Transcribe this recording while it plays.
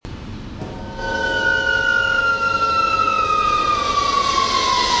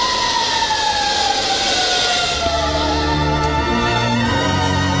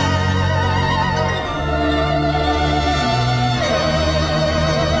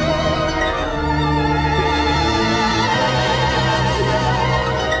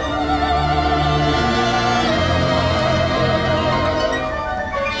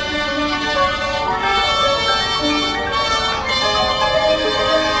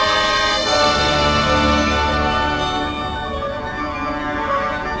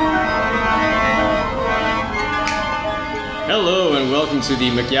welcome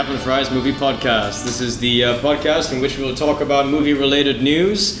to the mcyapandfries movie podcast. This is the podcast in which we'll talk about movie-related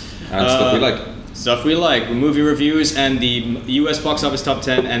news. And stuff we like. Stuff we like, movie reviews and the US box office top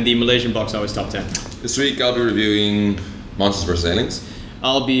 10 and the Malaysian box office top 10. This week I'll be reviewing Monsters vs. Aliens.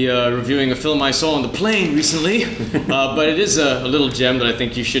 I'll be reviewing a film I saw on the plane recently, but it is a little gem that I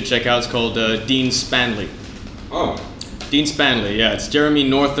think you should check out. It's called Dean Spanley. Oh. Dean Spanley, yeah. It's Jeremy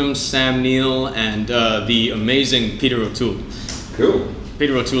Northam, Sam Neill, and the amazing Peter O'Toole. Cool.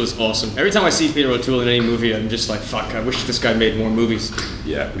 Peter O'Toole is awesome. Every time I see Peter O'Toole in any movie, I'm just like, fuck, I wish this guy made more movies.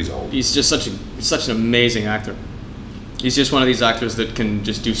 Yeah, but he's old. He's just such an amazing actor. He's just one of these actors that can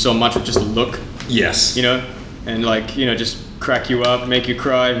just do so much with just a look. Yes. You know? And like, you know, just crack you up, make you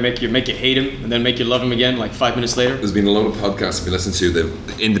cry, make you hate him, and then make you love him again like 5 minutes later. There's been a lot of podcasts we listened to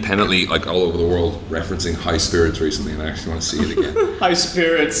that independently, like all over the world, referencing High Spirits recently, and I actually want to see it again. High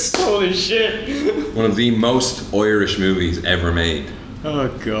Spirits, holy shit. One of the most Irish movies ever made. Oh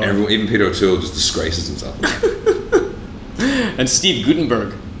god. Even Peter O'Toole just disgraces himself. And Steve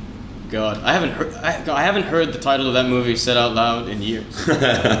Guttenberg. God, I haven't heard the title of that movie said out loud in years.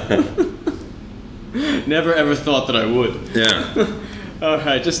 Never ever thought that I would. Yeah.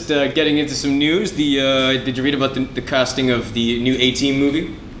 Alright, just getting into some news. Did you read about the casting of the new A-Team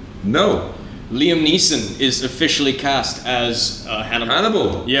movie? No. Liam Neeson is officially cast as Hannibal.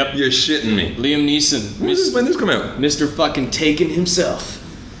 Hannibal? Yep. You're shitting me. Liam Neeson. When this come out? Mr. fucking Taken himself.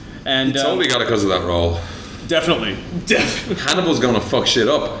 And He totally got it because of that role. Definitely. Hannibal's gonna fuck shit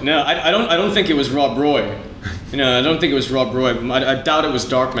up. No, I don't think it was Rob Roy. You know, I don't think it was Rob Roy. I doubt it was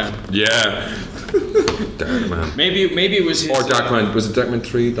Darkman. Yeah. Darkman. Maybe it was his, Or Darkman. Was it Darkman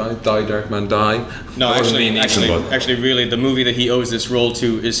 3? Die, Darkman, Die? No, That wasn't Liam Neeson, but- actually, really, the movie that he owes this role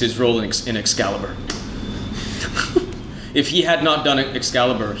to is his role in Excalibur. If he had not done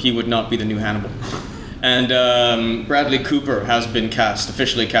Excalibur, he would not be the new Hannibal. And Bradley Cooper has been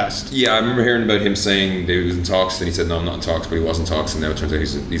officially cast. Yeah, I remember hearing about him saying that he was in talks, and he said, no, I'm not in talks, but he was in talks, and now it turns out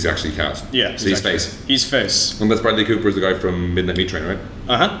he's actually cast. Yeah. So he's face. He's face. And that's Bradley Cooper is the guy from Midnight Meat Train, right?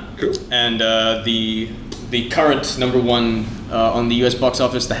 Uh-huh. Cool. And the current number one on the US box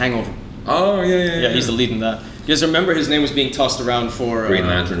office, The Hangover. Oh, yeah. Yeah, he's the lead in that. Because remember his name was being tossed around for Green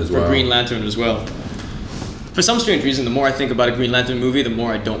Lantern as well. For Green Lantern as well. For some strange reason, the more I think about a Green Lantern movie, the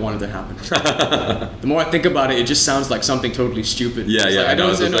more I don't want it to happen. The more I think about it, it just sounds like something totally stupid. Yeah, it's yeah. Like, I don't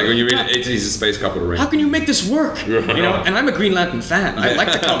know. It's like when you read it, he's a space cop with a ring. How can you make this work? You know, and I'm a Green Lantern fan. I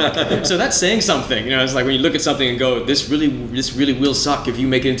like the comic, so that's saying something. You know, it's like when you look at something and go, "This really will suck if you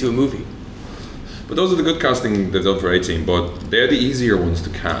make it into a movie." But those are the good casting they've done for A-Team, but they're the easier ones to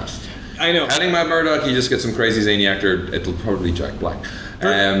cast. I know. Adding Matt Murdock, you just get some crazy zany actor. It'll probably be Jack Black.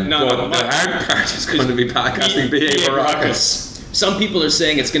 No, the hard part is going to be casting B.A. Baracus. Some people are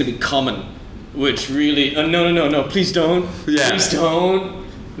saying it's going to be Common, which really... no, please don't. Yeah. Please don't.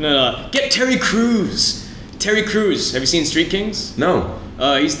 No. Get Terry Crews. Terry Crews. Have you seen Street Kings? No.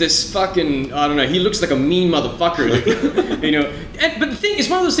 He's this fucking... I don't know. He looks like a mean motherfucker. You know. But the thing is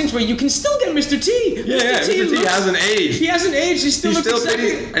one of those things where you can still get Mr. T. Yeah, Mr. T hasn't aged. He hasn't aged. He still looks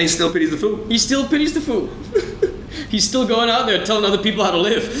exactly... And he still pities the fool. He still pities the fool. He's still going out there telling other people how to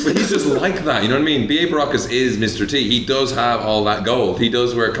live. But he's just like that, you know what I mean? B.A. Baracus is Mr. T. He does have all that gold. He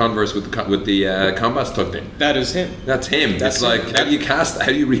does wear Converse with the combats tucked in. That is him. That's him. That's it's like, him. how do you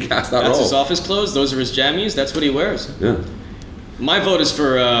recast that That's role? his office clothes. Those are his jammies. That's what he wears. Yeah. My vote is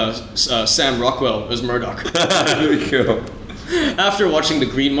for Sam Rockwell as Murdoch. Very cool. After watching The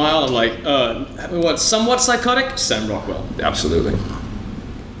Green Mile, I'm like, somewhat psychotic? Sam Rockwell. Absolutely.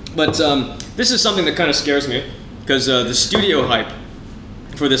 But this is something that kind of scares me, because the studio hype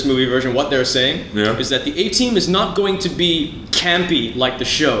for this movie version, what they're saying, is that the A-Team is not going to be campy like the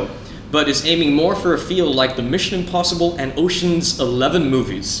show, but is aiming more for a feel like the Mission Impossible and Ocean's 11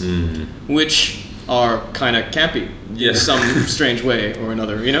 movies, which are kind of campy in some strange way or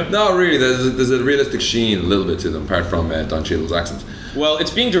another, you know? No, really, there's a realistic sheen a little bit to them, apart from Don Cheadle's accent. Well,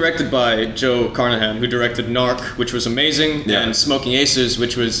 it's being directed by Joe Carnahan, who directed Narc, which was amazing, and Smoking Aces,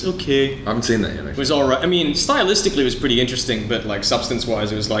 which was okay. I haven't seen that yet, actually. It was alright. I mean, stylistically it was pretty interesting, but like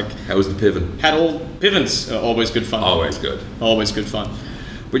substance-wise it was like... How was the pivot? Had all pivens. Always good fun. Always good. Always good fun.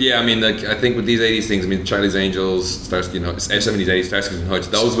 But yeah, I mean, like, I think with these 80s things, I mean, Charlie's Angels, Starsky and Hutch, 70s, 80s, Starsky and Hutch,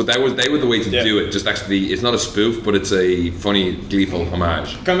 they were the way to do it. Just actually, it's not a spoof, but it's a funny, gleeful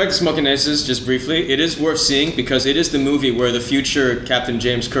homage. Coming back to Smoking Aces, just briefly, it is worth seeing because it is the movie where the future Captain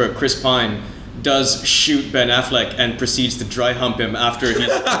James Kirk, Chris Pine, does shoot Ben Affleck and proceeds to dry hump him after he's...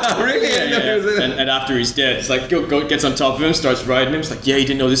 Really? Yeah. And after he's dead. It's like, gets on top of him, starts riding him. It's like, yeah, you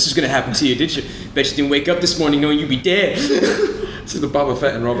didn't know this was going to happen to you, did you? Bet you didn't wake up this morning knowing you'd be dead. This is the Boba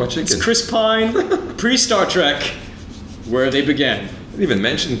Fett and Robot Chicken. It's Chris Pine, pre-Star Trek, where they began. didn't even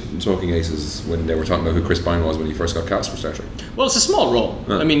mention Smoking Aces when they were talking about who Chris Pine was when he first got cast for Star Trek. Well, it's a small role.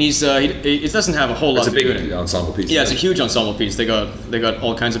 I mean, he doesn't have a whole lot. It's a big ensemble piece. Yeah, it's a huge ensemble piece. They got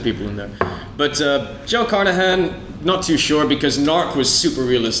all kinds of people in there. But Joe Carnahan, not too sure because Narc was super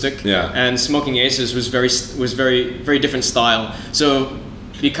realistic. Yeah. And Smoking Aces was very different style. So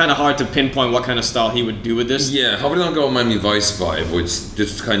it'd be kind of hard to pinpoint what kind of style he would do with this. Yeah, how would they not go Miami Vice vibe, which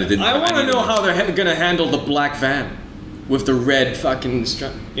just kind of didn't. I want to know how they're gonna handle the black van with the red fucking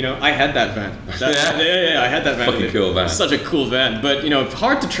strap. You know, I had that van. Yeah, I had that van. Fucking cool van. Such a cool van, but you know,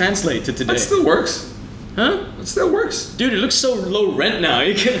 hard to translate to today. That still works. Huh? It still works. Dude, it looks so low rent now.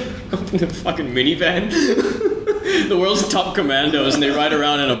 You can open a fucking minivan. The world's top commandos, and they ride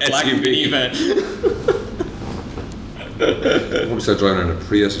around in a black SUV. minivan. Probably start driving in a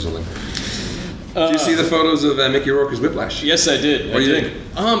Prius or something. Did you see the photos of Mickey Rourke's Whiplash? Yes, I did. What do you think?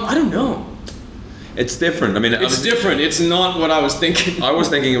 I don't know. It's different. I mean, It's different. It's not what I was thinking. I was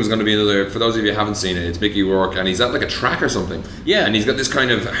thinking it was going to be another. For those of you who haven't seen it, it's Mickey Rourke, and he's at like a track or something. Yeah. And he's got this kind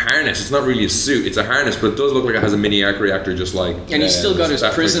of harness. It's not really a suit. It's a harness, but it does look like it has a mini arc reactor, just like. And he's still got his Star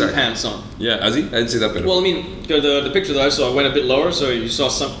Trek prison reactor. pants on. Yeah, has he? I didn't see that bit. Well, I mean, the picture that I saw went a bit lower, so you saw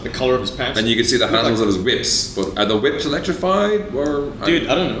the color of his pants. And you could see the handles of his whips, but are the whips electrified or? Dude,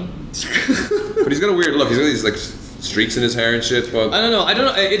 I don't know. But he's got a weird look. He's got these like streaks in his hair and shit. But I don't know.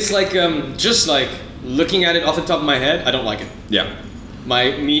 It's like just like looking at it off the top of my head, I don't like it. yeah,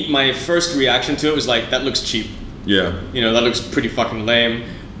 My first reaction to it was like, that looks cheap. yeah. You know, that looks pretty fucking lame.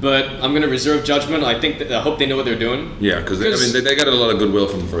 But I'm gonna reserve judgment. I hope they know what they're doing. Yeah, because they got a lot of goodwill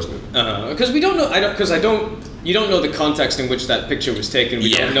from the first movie. Because we don't know. You don't know the context in which that picture was taken.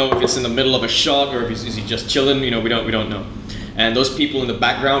 We don't know if it's in the middle of a shot or if is he just chilling. You know, we don't know. And those people in the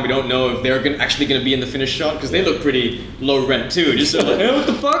background, we don't know if they're actually gonna be in the finished shot because they look pretty low rent too. Just like, hey, what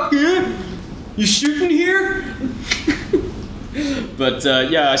the fuck, yeah? You shooting here? But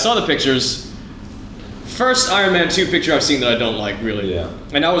yeah, I saw the pictures. First Iron Man 2 picture I've seen that I don't like, really. Yeah.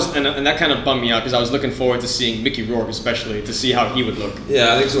 And that kind of bummed me out because I was looking forward to seeing Mickey Rourke especially to see how he would look.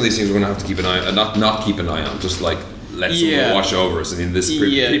 Yeah, I think some of these things we're gonna have to keep an eye on, not keep an eye on, just like let someone wash over us. I mean, this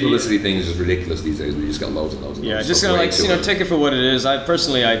publicity thing is just ridiculous these days. We just got loads and loads and loads. Yeah, just gonna take it for what it is. I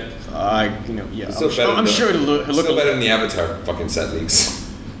personally, I'm sure it'll look. Still better than the Avatar fucking set leaks.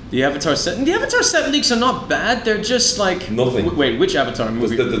 The Avatar set leaks are not bad. They're just like nothing. Wait, which Avatar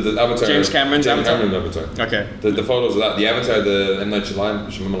movie? The Avatar. James Cameron's Avatar. Okay. The photos of that. The Avatar. The M Night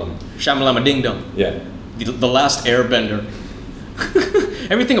Shyamalan. Shyamalama Ding Dong. Yeah. The Last Airbender.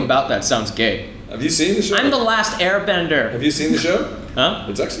 Everything about that sounds gay. Have you seen the show? I'm the Last Airbender. Have you seen the show? Huh?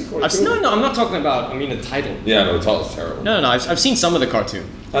 It's actually quite cool. No, I'm not talking about. I mean the title. Yeah, no, the title's terrible. No. I've seen some of the cartoon.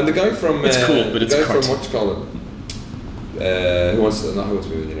 And the guy from it's cool, but it's a cartoon. From what you call it? Who wants to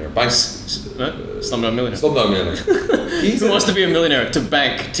be a millionaire? Banks. Slumdog Millionaire. Slumdog Millionaire. Who wants to be a millionaire? To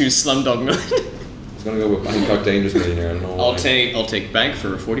bank to Slumdog Millionaire. He's gonna go with Bangkok Dangerous Millionaire. I don't know. I'll take bank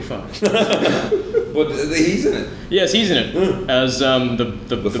for 45. But he's in it. Yes, he's in it as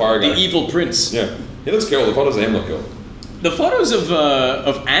the fire guy. the evil prince. Yeah, he looks cool. The photos of him look cool. The photos of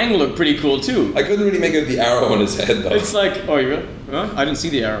Aang look pretty cool too. I couldn't really make out the arrow on his head though. It's like, oh, you really? Huh? I didn't see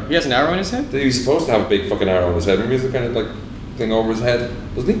the arrow. He has an arrow in his head? He was supposed to have a big fucking arrow on his head. Remember, he has the kind of like thing over his head,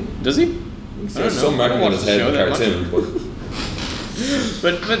 doesn't he? Does he? There's some marking on his head in the cartoon,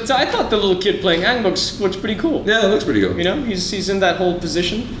 but I thought the little kid playing Aang looks pretty cool. Yeah, it looks pretty cool. You know, he's in that whole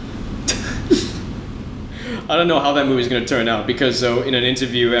position. I don't know how that movie's going to turn out because in an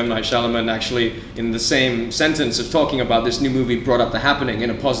interview, M. Night Shyamalan actually, in the same sentence of talking about this new movie, brought up The Happening in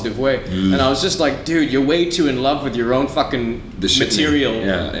a positive way. And I was just like, dude, you're way too in love with your own fucking material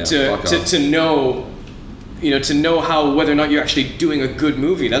to know, to know how whether or not you're actually doing a good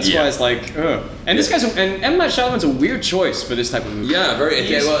movie. That's why it's like, ugh. And this guy's and M. Night Shyamalan's a weird choice for this type of movie. Yeah, very.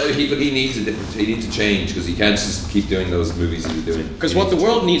 But he needs a different. He needs to change because he can't just keep doing those movies he's doing. Because what the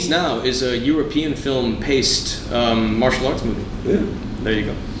world needs now is a European film-paced martial arts movie. Yeah. There you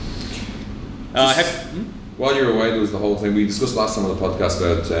go. While you were away, there was the whole thing we discussed last time on the podcast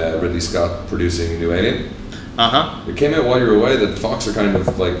about Ridley Scott producing a new Alien. It came out while you were away that Fox are kind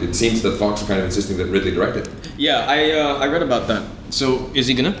of like. It seems that Fox are kind of insisting that Ridley direct it. Yeah, I read about that. So is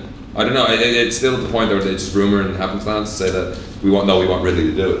he gonna? I don't know. It's still at the point where it's just rumor and happenstance to say that we want Ridley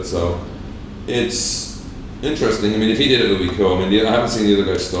to do it. So it's interesting. I mean, if he did it, it would be cool. I mean, I haven't seen the other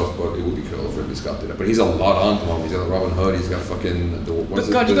guy's stuff, but it would be cool if Ridley Scott did it. But he's a lot on to him. He's got Robin Hood. He's got fucking. But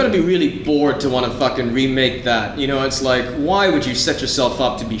God, you got to be really bored to want to fucking remake that. You know, it's like, why would you set yourself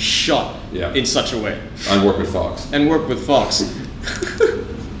up to be shot in such a way? And work with Fox.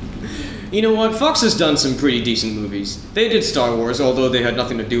 You know what? Fox has done some pretty decent movies. They did Star Wars, although they had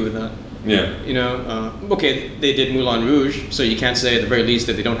nothing to do with that. Yeah. You know, okay, they did Moulin Rouge, so you can't say at the very least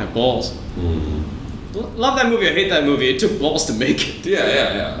that they don't have balls. Love that movie, I hate that movie. It took balls to make it.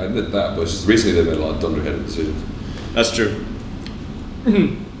 Yeah, I admit that, but just recently they've made a lot of dunderheaded decisions. That's true.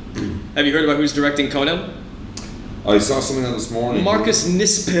 Have you heard about who's directing Conan? I saw something on this morning. Marcus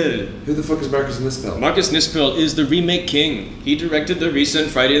Nispel. Who the fuck is Marcus Nispel? Marcus Nispel is the remake king. He directed the recent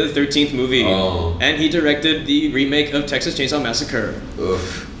Friday the 13th movie. Oh. And he directed the remake of Texas Chainsaw Massacre. Ugh.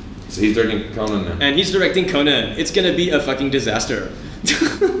 So he's directing Conan now. And he's directing Conan. It's gonna be a fucking disaster.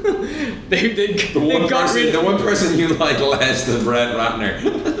 The one person you like less than Brett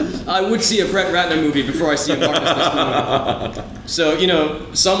Ratner. I would see a Brett Ratner movie before I see a Marcus Nispel movie. So, you know,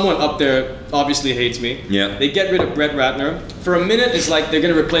 someone up there obviously hates me. Yeah. They get rid of Brett Ratner. For a minute, it's like they're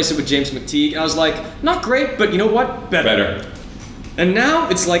gonna replace it with James McTeague. And I was like, not great, but you know what? Better. And now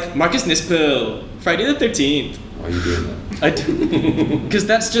it's like Marcus Nispel, Friday the 13th. Why are you doing that? I do. Because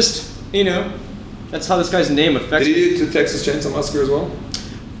that's just, you know, that's how this guy's name affects me. Did he do the Texas Chainsaw Massacre as well?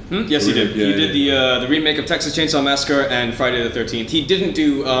 Yes, he did. Yeah, He did the remake of Texas Chainsaw Massacre and Friday the 13th. He didn't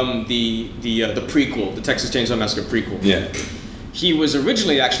do the prequel, the Texas Chainsaw Massacre prequel. Yeah. He was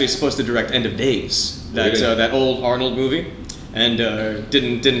originally actually supposed to direct End of Days, Really? that old Arnold movie, and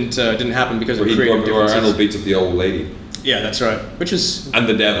didn't happen because of creative Or differences. Arnold beats up the old lady. Yeah, that's right. Which is And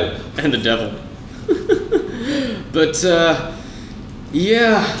the devil. and the devil. But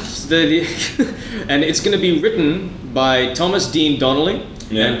yeah, and it's going to be written by Thomas Dean Donnelly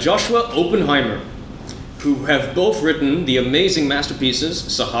and Joshua Oppenheimer, who have both written the amazing masterpieces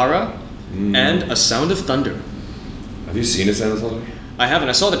Sahara and A Sound of Thunder. Have you seen A Sound of Thunder? I haven't.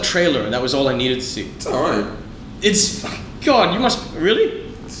 I saw the trailer, and that was all I needed to see. It's alright. It's God. You must really.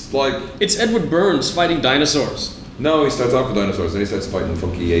 It's like It's Edward Burns fighting dinosaurs. no, he starts off with dinosaurs, then he starts fighting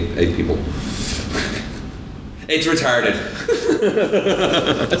funky ape people. It's retarded.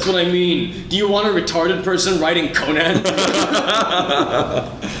 That's what I mean. Do you want a retarded person writing Conan?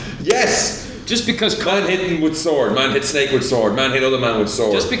 Yes. Just because Man hit him with sword. Man hit snake with sword. Man hit other man with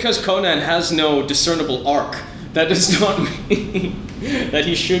sword. Just because Conan has no discernible arc, that does not mean that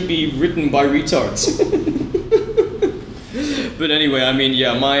he should be written by retards. But anyway, I mean,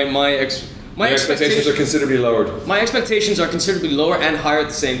 yeah, my expectations are considerably lowered. My expectations are considerably lower and higher at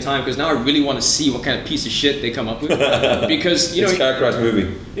the same time because now I really want to see what kind of piece of shit they come up with. Because you know, it's a car crash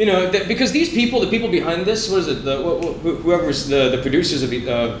movie. You know, because these people, the people behind this, what is it? Whoever's the producers of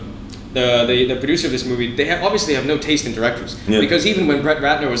the producer of this movie, they obviously have no taste in directors. Yeah. Because even when Brett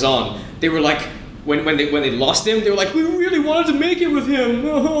Ratner was on, they were like, when they lost him, they were like, we really wanted to make it with him.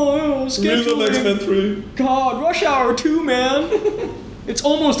 Scheduling. 3. God, Rush Hour 2, man. It's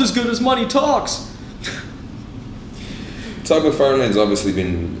almost as good as Money Talks. Todd McFarlane's obviously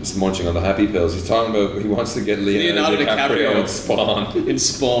been munching on the happy pills. He's talking about he wants to get Leonardo DiCaprio in Spawn. In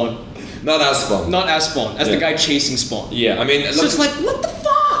Spawn. Not as Spawn. Not as Spawn, as the guy chasing Spawn. Yeah, I mean, So it's like, what the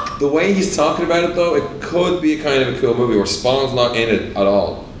fuck? the way he's talking about it though, it could be a kind of a cool movie where Spawn's not in it at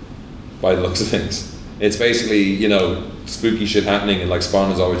all, by the looks of things. It's basically, you know, spooky shit happening and like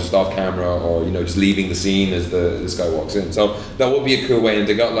Spawn is always just off camera or, you know, just leaving the scene as this guy walks in. So that would be a cool way, and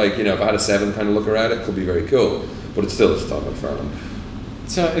they got like, you know, if I had a 7 kind of look around it, could be very cool. But it's still just Todd McFarlane.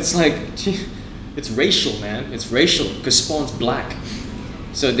 So it's like, it's racial, man. It's racial because Spawn's black.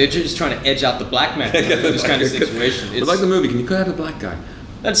 So they're just trying to edge out the black man in this kind of situation. But like the movie, can you cut out a black guy?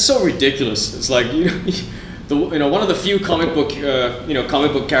 That's so ridiculous. It's like, you know, one of the few comic book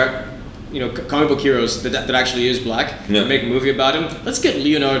heroes that actually is black. Yeah. Make a movie about him. Let's get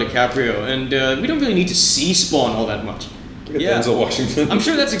Leonardo DiCaprio, and we don't really need to see Spawn all that much. Denzel Washington. I'm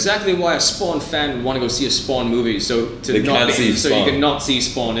sure that's exactly why a Spawn fan would want to go see a Spawn movie, so you can not see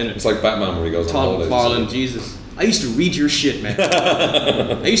Spawn in it. It's like Batman where he goes Todd on holidays. McFarlane, Jesus. I used to read your shit, man.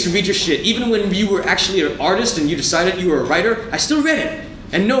 I used to read your shit. Even when you were actually an artist and you decided you were a writer, I still read it.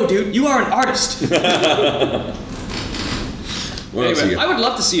 And no, dude, you are an artist. Anyway, I would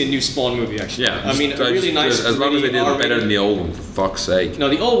love to see a new Spawn movie, actually. Yeah, I mean, a really nice. As long as they did it better than the old one, for fuck's sake. No,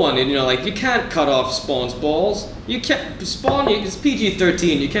 the old one, you know, like you can't cut off Spawn's balls. You can't Spawn. It's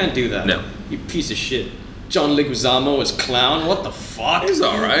PG-13. You can't do that. No. You piece of shit. John Leguizamo as clown. What the fuck? He's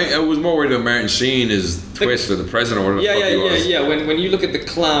all right. I was more worried about Martin Sheen as Twist or the president or whatever the fuck he was. Yeah. When you look at the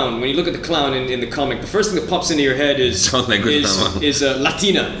clown, in the comic, the first thing that pops into your head is John Leguizamo. is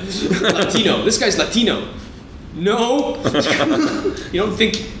Latina. Latino. This guy's Latino. No, you don't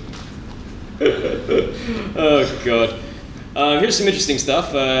think. Oh god. Here's some interesting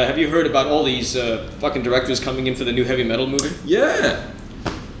stuff. Have you heard about all these fucking directors coming in for the new heavy metal movie? Yeah.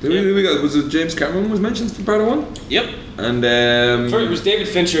 We got, was it James Cameron was mentioned for part 1? Yep. And It was David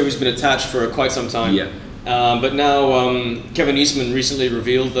Fincher who's been attached for quite some time. Yeah. But now Kevin Eastman recently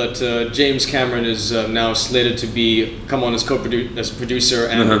revealed that James Cameron is now slated to come on as producer,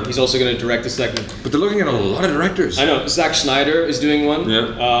 and he's also going to direct the segment. But they're looking at a lot of directors. I know. Zack Snyder is doing one.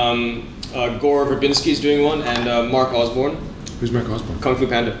 Yeah. Gore Verbinski is doing one, and Mark Osborne. Who's Mark Osborne? Kung Fu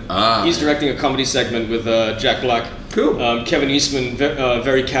Panda. He's directing a comedy segment with Jack Black. Cool. Kevin Eastman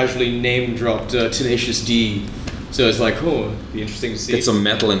very casually name dropped Tenacious D. So it's like, it'd be interesting to see. Get some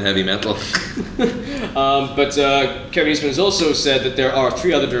metal and heavy metal. But Kevin Eastman has also said that there are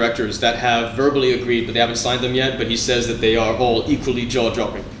 3 other directors that have verbally agreed, but they haven't signed them yet. But he says that they are all equally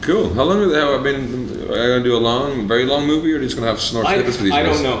jaw-dropping. Cool. How long are they? Are they going to do a very long movie, or are they just going to have snort snippets for these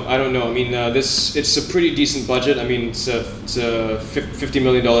guys? I don't know. I mean, it's a pretty decent budget. I mean, it's a $50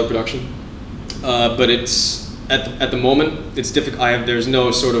 million production. But it's at the moment it's difficult. There's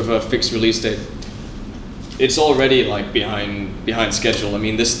no sort of a fixed release date. It's already like behind schedule. I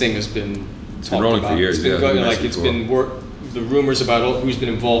mean, this thing has been rolling for years. The rumors about who's been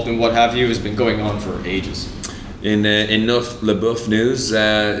involved and what have you has been going on for ages. In enough LaBeouf news,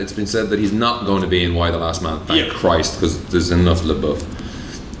 it's been said that he's not going to be in Y the Last Man. Thank Christ, because there's enough LaBeouf.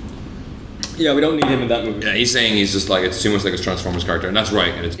 Yeah, we don't need him in that movie. Yeah, he's saying he's just like, it's too much like his Transformers character, and that's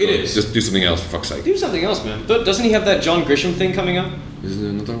right. And it is. Just do something else, for fuck's sake. Do something else, man. Doesn't he have that John Grisham thing coming up? Is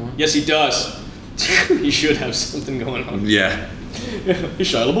there another one? Yes, he does. He should have something going on. Yeah. He's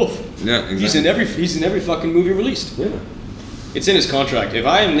Shia LaBeouf. Yeah, exactly. He's in every fucking movie released. Yeah. It's in his contract. If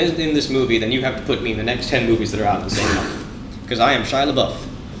I am in this movie, then you have to put me in the next 10 movies that are out in the same month. Because I am Shia LaBeouf.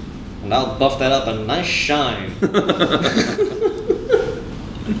 And I'll buff that up a nice shine.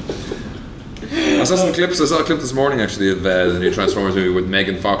 I saw some clips. I saw a clip this morning actually of the new Transformers movie with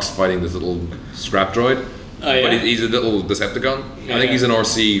Megan Fox fighting this little scrap droid. Oh, yeah? But he's a little Decepticon. I think he's an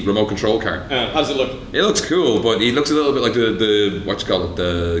RC remote control car. How does it look? It looks cool, but he looks a little bit like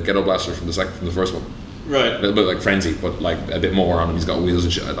the Ghetto Blaster from the first one. Right. A little bit like Frenzy, but like a bit more on him. He's got wheels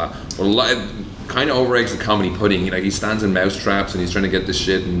and shit like that. But kind of overeggs the comedy pudding. He stands in mouse traps and he's trying to get this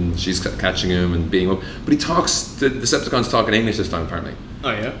shit, and she's catching him and beating him up. But he talks. The Decepticons talk in English this time apparently. Oh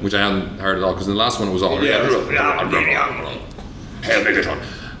yeah. Which I hadn't heard at all, because in the last one it was all Hail Megatron.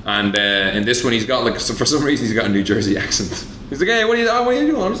 And in this one he's got for some reason he's got a New Jersey accent. He's like, hey, what are you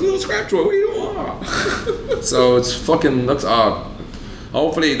doing? I'm just a little scrap droid. What are you doing? So it's fucking looks odd.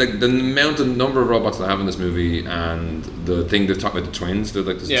 Hopefully, like the number of robots they have in this movie, and the thing they're talking about the twins, they're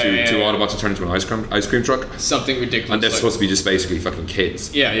like two Autobots that turn into an ice cream truck. Something ridiculous. And they're supposed to be just basically fucking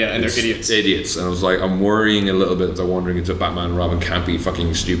kids. Yeah, and they're idiots. Idiots. And I was like, I'm worrying a little bit as I'm wandering into Batman and Robin campy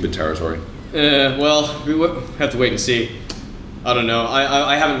fucking stupid territory. Well, we have to wait and see. I don't know.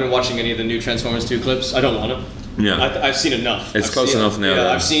 I haven't been watching any of the new Transformers 2 clips. I don't want to. Yeah. I've seen enough. It's close enough now.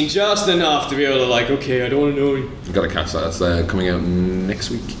 Yeah, I've seen just enough to be able to okay, I don't want to know. You gotta catch that. That's coming out next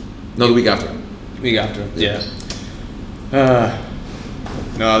week. No, the week after. Week after. Yeah.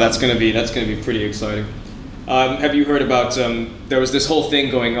 No, that's gonna be pretty exciting. Have you heard about? There was this whole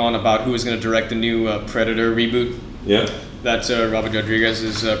thing going on about who was going to direct the new Predator reboot. Yeah. That Robert Rodriguez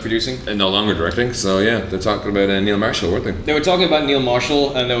is producing. And no longer directing. So yeah, they're talking about Neil Marshall, weren't they? They were talking about Neil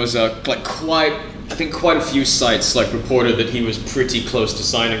Marshall, and there was quite a few sites reported that he was pretty close to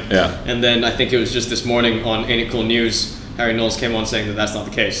signing. Yeah. And then I think it was just this morning on Ain't It Cool News, Harry Knowles came on saying that that's not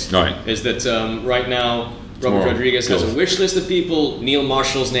the case. Right. Is that right now Robert Rodriguez has a wish list of people. Neil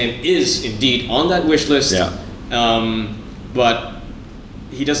Marshall's name is indeed on that wish list. Yeah. But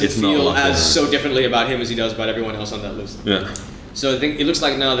he doesn't feel so differently about him as he does about everyone else on that list. Yeah. So I think it looks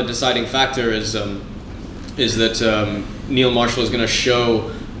like now the deciding factor is that Neil Marshall is going to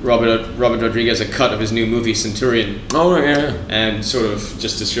show Robert Rodriguez a cut of his new movie Centurion. Oh right, yeah. And sort of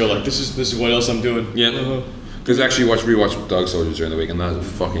just to show this is what else I'm doing. Yeah. Because actually rewatched Dog Soldiers during the week, and that is a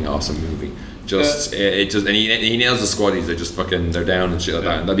fucking awesome movie. And he nails the squaddies. They're down and shit like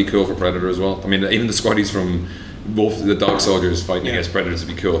that. And that'd be cool for Predator as well. I mean, even the squaddies from both the Dog Soldiers fighting against Predators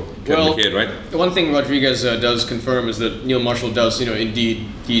would be cool. Kevin McKidd, right? The one thing Rodriguez does confirm is that Neil Marshall does, indeed,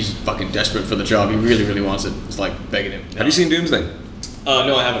 he's fucking desperate for the job. He really, really wants it. It's like begging him. Have you seen Doomsday?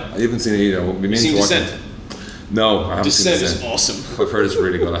 No, I haven't. I haven't seen it either. Have you seen Descent? No, I haven't seen Descent. Descent is awesome. I've heard it's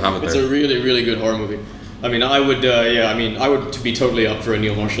really good. I haven't. It's a really, really good horror movie. I mean, I would be totally up for a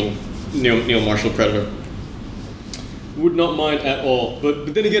Neil Marshall Predator. Would not mind at all.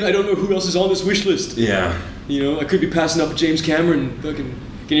 But then again, I don't know who else is on this wish list. Yeah. I could be passing up James Cameron.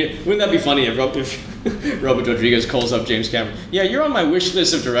 Wouldn't that be funny if Robert Rodriguez calls up James Cameron? Yeah, you're on my wish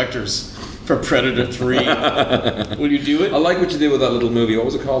list of directors for Predator 3. Will you do it? I like what you did with that little movie. What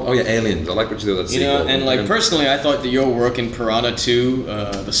was it called? Oh yeah, Aliens. I like what you did with that sequel. And personally, I thought that your work in Piranha 2,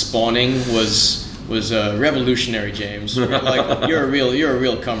 The Spawning, was was revolutionary, James. Like you're a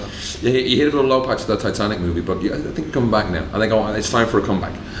real comer. Yeah, you hit a bit of a low patch of that Titanic movie, but yeah, I think you're coming back now. I think it's time for a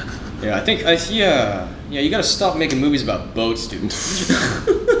comeback. Yeah, I think you gotta stop making movies about boats, dude.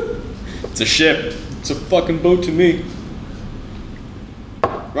 It's a ship. It's a fucking boat to me.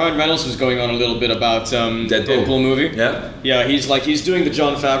 Ryan Reynolds was going on a little bit about Deadpool movie. Yeah. Yeah, he's doing the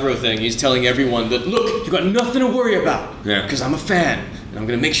Jon Favreau thing. He's telling everyone that, look, you got nothing to worry about. Yeah. Because I'm a fan, and I'm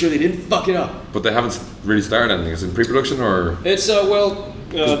gonna make sure they didn't fuck it up. But they haven't really started anything. Is it in pre-production or? It's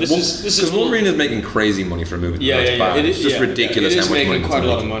this is Wolverine is making crazy money for a movie. Yeah. It's just ridiculous. It is how much making money quite a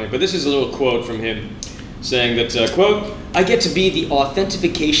lot of money. But this is a little quote from him, saying that quote, "I get to be the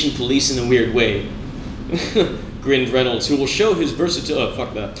authentication police in a weird way." Grinned Reynolds, who will show his versatility.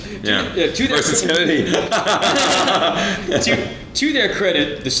 Fuck that. Versatility. To their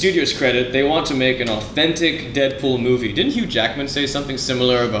credit, the studio's credit, they want to make an authentic Deadpool movie. Didn't Hugh Jackman say something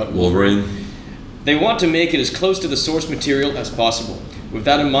similar about Wolverine? They want to make it as close to the source material as possible. With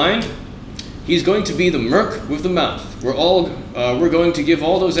that in mind, he's going to be the merc with the mouth. We're going to give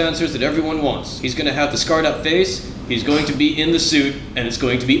all those answers that everyone wants. He's going to have the scarred up face. He's going to be in the suit, and it's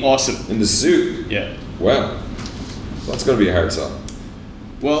going to be awesome. In the suit? Yeah. Wow. That's going to be a hard sell.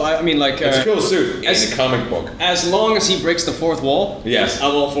 Well, I mean, like... it's a cool suit in the comic book. As long as he breaks the fourth wall, yes,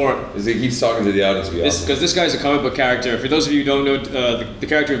 I'm all for it. He keeps talking to the audience. Because this guy's a comic book character. For those of you who don't know the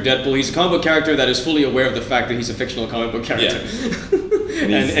character of Deadpool, he's a comic book character that is fully aware of the fact that he's a fictional comic book character.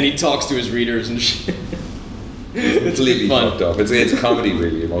 Yeah. and he talks to his readers and shit. It's completely fucked up. It's a comedy,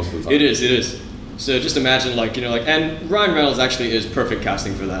 really, most of the time. It is. So just imagine, and Ryan Reynolds actually is perfect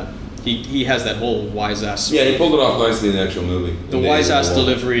casting for that. He has that whole wise ass. Yeah, he pulled it off nicely in the actual movie. The wise ass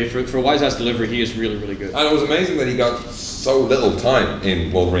delivery for wise ass delivery, he is really, really good. And it was amazing that he got so little time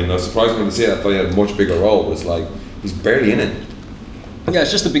in Wolverine. I was surprised when to see that he had a much bigger role. It was like he's barely in it. Yeah,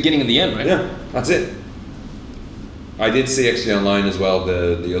 it's just the beginning and the end, right? Yeah, that's it. I did see actually online as well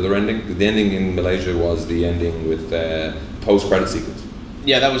the other ending. The ending in Malaysia was the ending with post-credit sequence.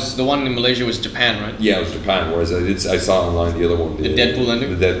 Yeah, that was the one in Malaysia was Japan, right? Yeah, it was Japan. Whereas I saw online the other one, the Deadpool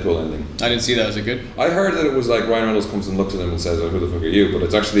ending. The Deadpool ending. I didn't see that. Was it good? I heard that it was like Ryan Reynolds comes and looks at him and says, "Oh, who the fuck are you?" But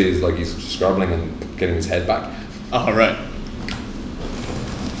it's actually like he's scrabbling and getting his head back. Oh right.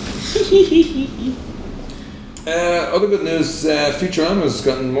 Other good news: Futurama's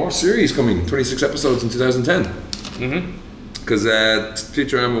gotten more series coming. 26 episodes in 2010. Because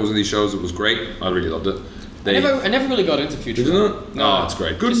Futurama was in these shows. It was great. I really loved it. I never really got into Futurama. Did you not? No, it's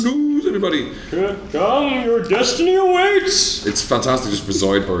great. Good news, everybody. Come, your destiny awaits. It's fantastic just for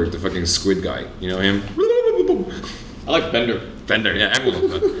Zoidberg, the fucking squid guy. You know him? I like Bender. Bender, yeah, everyone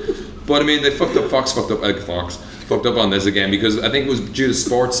loves that. But I mean, they fucked up on this again because I think it was due to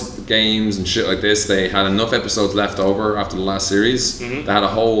sports games and shit like this. They had enough episodes left over after the last series. They had a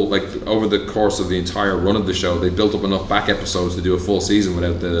whole, over the course of the entire run of the show, they built up enough back episodes to do a full season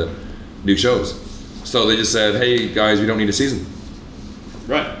without the new shows. So they just said, "Hey guys, we don't need a season."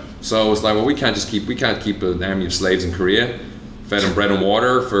 Right. So it's like, well, we can't keep an army of slaves in Korea, fed them bread and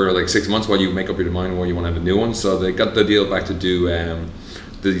water for like 6 months while you make up your mind where you want to have a new one. So they got the deal back to do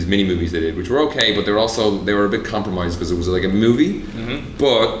these mini movies they did, which were okay, but they were a bit compromised because it was like a movie,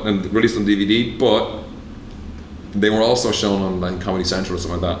 and released on DVD, but they were also shown on like Comedy Central or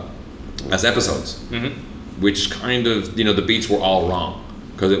something like that as episodes, which kind of the beats were all wrong.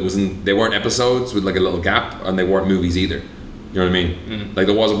 Because they weren't episodes with like a little gap, and they weren't movies either. You know what I mean? Like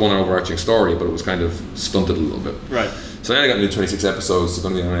there was one overarching story, but it was kind of stunted a little bit. Right. So now they got new 26 episodes. It's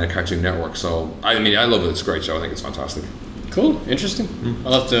going to be on Cartoon Network. So I love it. It's a great show. I think it's fantastic. Cool. Interesting.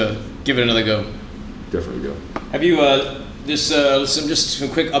 I'll have to give it another go. Definitely go. Have you some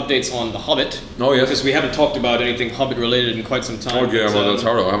quick updates on The Hobbit? Oh yes. Because we haven't talked about anything Hobbit related in quite some time. Oh yeah, well that's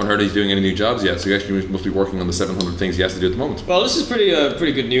horrible. I haven't heard he's doing any new jobs yet, so he actually must be working on the 700 things he has to do at the moment. Well, this is pretty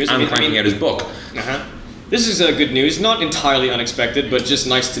good news. And cranking out his book. This is good news, not entirely unexpected, but just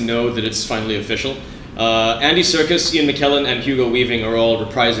nice to know that it's finally official. Andy Serkis, Ian McKellen, and Hugo Weaving are all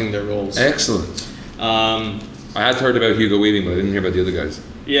reprising their roles. Excellent. I had heard about Hugo Weaving, but I didn't hear about the other guys.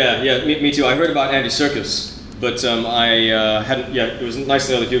 Yeah, me too. I heard about Andy Serkis. But I hadn't. Yeah, it was nice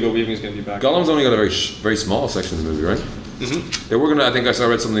to know that Hugo Weaving is going to be back. Gollum's only got a very small section of the movie, right? They were gonna. I think I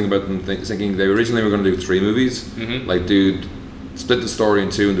read something about them thinking they originally were going to do 3 movies, like split the story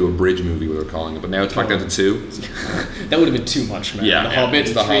in 2 and do a bridge movie, what they're calling it. But now it's back down to 2. That would have been too much, man. Yeah, The Hobbit,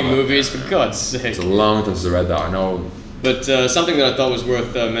 it's the 3 Hobbit. movies, for God's sake. It's a long time since I read that. I know But something that I thought was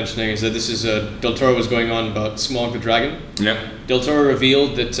worth mentioning is that this is Del Toro was going on about Smog the Dragon. Yeah. Del Toro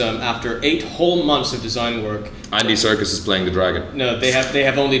revealed that after 8 whole months of design work, Andy Serkis is playing the dragon. No, they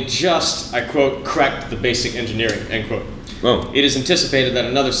have only just, I quote, cracked the basic engineering, end quote. Oh. It is anticipated that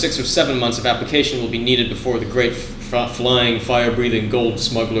another 6 or 7 months of application will be needed before the great flying, fire-breathing gold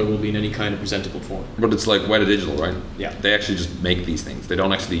smuggler will be in any kind of presentable form. But it's like Weta Digital, right? Yeah. They actually just make these things. They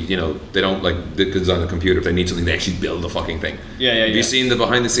don't actually, they don't like design the computer. If they need something, they actually build the fucking thing. Yeah. Have you seen the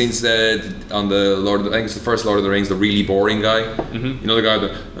behind the scenes on the I think it's the first Lord of the Rings, the really boring guy? Mm-hmm. You know the guy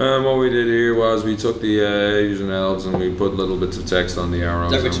that, what we did here was we took the Asian elves and we put little bits of text on the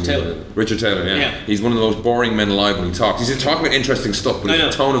arrows. Is that Richard Taylor? Richard Taylor, yeah. He's one of the most boring men alive when he talks. He's talking about interesting stuff, but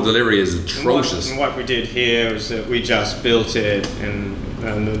his tone of delivery is atrocious. And what we did here was that we just built it, and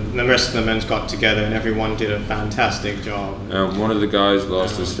the rest of the men got together, and everyone did a fantastic job. One of the guys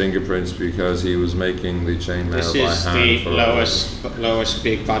lost his fingerprints because he was making the chainmail by hand. This is the lowest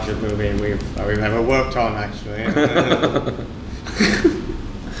big budget movie we've ever worked on, actually.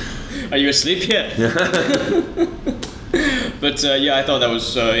 Are you asleep yet? But I thought that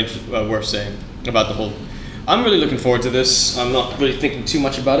was worth saying about the whole. I'm really looking forward to this. I'm not really thinking too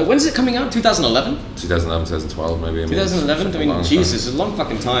much about it. When is it coming out? 2011? 2011, 2012 maybe. 2011? I mean, Jesus, it's a long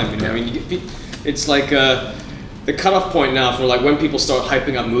fucking time. You know, I mean, it's like the cutoff point now for like when people start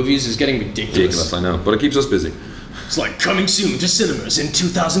hyping up movies is getting ridiculous. Ridiculous, I know, but it keeps us busy. It's like coming soon to cinemas in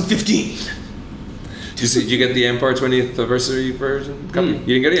 2015. Did you get the Empire 20th anniversary version copy? You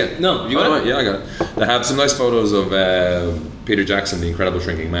didn't get it yet? No, you got it? Yeah, I got it. They have some nice photos of Peter Jackson, the Incredible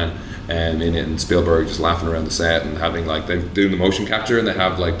Shrinking Man, in it, and Spielberg just laughing around the set and having like they're doing the motion capture, and they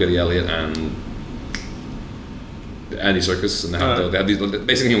have like Billy Elliot and Andy Serkis, and they have these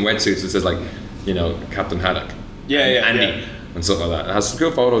basically in wetsuits. It says like, Captain Haddock, Andy, and stuff like that. It has some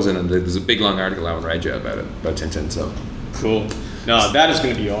cool photos in it. There's a big long article I haven't read yet about Tintin. So cool. No, that is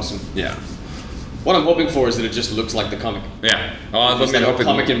going to be awesome. Yeah. What I'm hoping for is that it just looks like the comic. Yeah.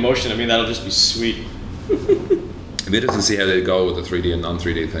 Comic in motion. I mean, that'll just be sweet. It'd be interesting to see how they go with the 3D and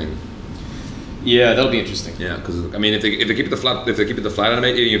non-3D thing. Yeah, that'll be interesting. Yeah, because I mean, if they keep it the flat,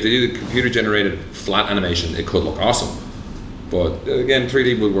 animation, if they do the computer-generated flat animation, it could look awesome. But again,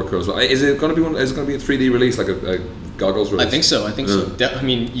 3D would work as well. Is it going to be Is it going to be a 3D release, like a goggles release? I think so. I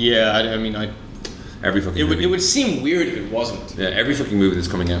mean, every fucking movie. It would seem weird if it wasn't. Yeah, every fucking movie that's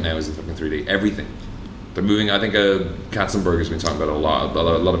coming out now is in fucking 3D. Everything. They're moving. I think Katzenberg has been talking about it a lot. A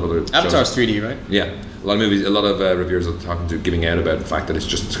lot of other Avatar's 3D, right? Yeah, a lot of movies. A lot of reviewers are giving out about the fact that it's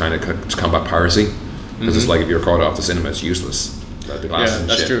just kind of to combat piracy, because it's like if you're caught off the cinema, it's useless. The glasses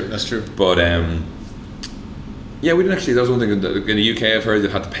and shit. That's true. But we didn't actually. That was one thing in the UK. I've heard they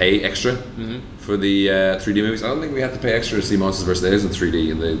had to pay extra for the 3D movies. I don't think we had to pay extra to see Monsters vs. Aliens in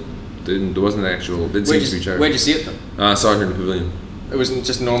 3D, and there wasn't an actual. Didn't seem to be charged. Where'd you see it then? I saw it here in the Pavilion. It wasn't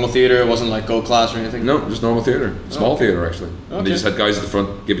just normal theater. It wasn't like gold class or anything. No, just normal theater. Small theater actually. Okay. And they just had guys at the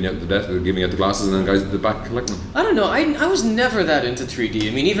front giving out the glasses, and then guys at the back collecting them. I don't know. I was never that into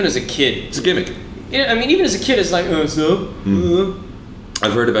 3D. I mean, even as a kid, it's a gimmick. Yeah, I mean, even as a kid, it's like, I've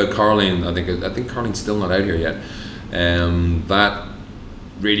heard about Carline. I think Carline's still not out here yet. That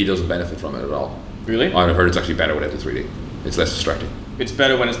really doesn't benefit from it at all. Really? I've heard it's actually better without the 3D. It's less distracting. It's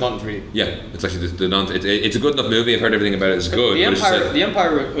better when it's not in 3D. Yeah, it's actually it's a good enough movie. I've heard everything about it. It's good. The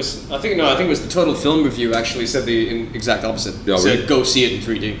Empire was. I think it was the Total Film Review actually said the exact opposite. Oh, said really? Go see it in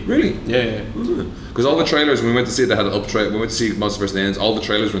 3D. Really? Yeah. Because all the trailers when we went to see it, they had an we went to see Monsters vs. Aliens. All the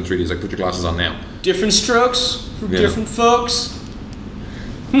trailers were in 3D. It's like, put your glasses on now. Different strokes for different folks.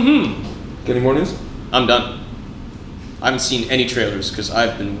 Any more news? I'm done. I haven't seen any trailers because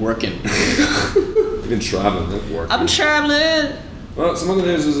I've been working. You've been traveling, not working. I've been traveling. Well, some other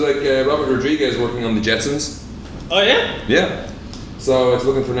news is like Robert Rodriguez working on the Jetsons. Oh yeah? Yeah. So it's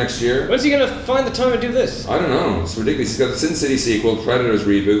looking for next year. When's he gonna find the time to do this? I don't know. It's ridiculous. He's got the Sin City sequel, Predators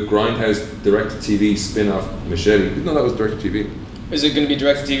reboot, Grindhouse direct-to-TV spin-off, Machete. Didn't know that was direct-to-TV. Is it gonna be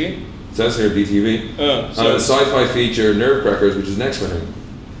direct-to-TV? It says here DTV. Oh, so and a sci-fi feature, Nervecrackers, which is next for him.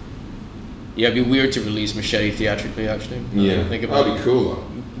 Yeah, it'd be weird to release Machete theatrically, actually. Yeah, think about that'd be cool though.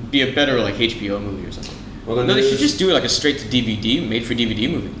 Be a better like HBO movie or something. Well, no, they should just do it like a straight to DVD, made for DVD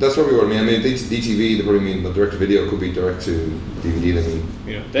movie. That's probably what I mean. I mean, DTV, they probably mean the direct to video could be direct to DVD. They mean.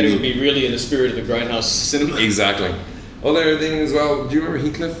 Then it would be really in the spirit of the Grindhouse cinema. Exactly. Other thing as well. Do you remember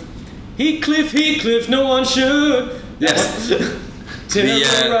Heathcliff? Heathcliff, no one should. Yes.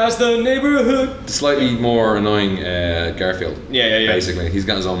 Terrorize the neighborhood. The slightly more annoying Garfield. Yeah. Basically, he's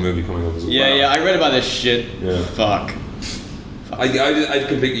got his own movie coming up as well. Yeah. I read about this shit. Yeah. Fuck. I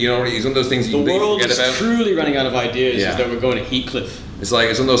completely, he's one of those things you completely forget about. The world is truly running out of ideas. Yeah. Is that we're going to Heathcliff. It's like,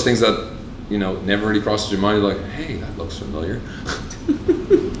 it's one of those things that never really crosses your mind. You're like, hey, that looks familiar.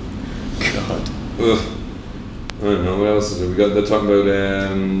 God. Ugh. I don't know, what else is there? They're talking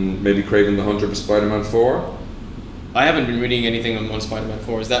about maybe Craven the Hunter for Spider-Man 4. I haven't been reading anything on Spider-Man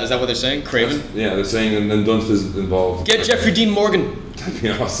 4. Is that what they're saying? Craven? Yeah, they're saying, and then Dunst is involved. Get Jeffrey Dean Morgan. That'd be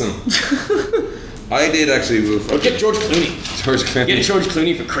awesome. I did actually. Get George Clooney. Get George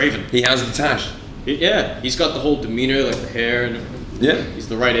Clooney for Craven. He has the tash. Yeah, he's got the whole demeanor, like the hair and everything. Yeah. He's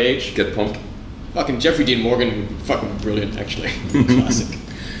the right age. Get pumped. Fucking Jeffrey Dean Morgan would be fucking brilliant, actually. Classic.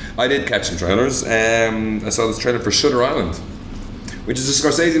 I did catch some trailers. I saw this trailer for Shutter Island, which is a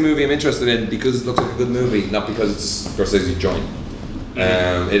Scorsese movie I'm interested in because it looks like a good movie, not because it's Scorsese's joint.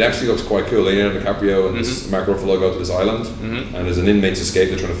 It actually looks quite cool. Leonardo DiCaprio and this Mark Ruffalo go to this island, and there's an inmate's escape.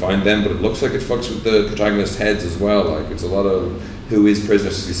 They're trying to find them, but it looks like it fucks with the protagonist's heads as well. Like it's a lot of who is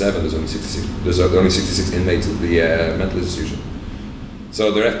prisoner 67. There's only 66. There's only 66 inmates at the mental institution. So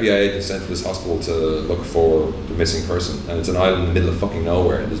their FBI agent sent to this hospital to look for the missing person, and it's an island in the middle of fucking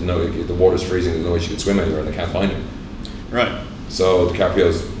nowhere. There's the water's freezing. There's no way she could swim anywhere, and they can't find him. Right. So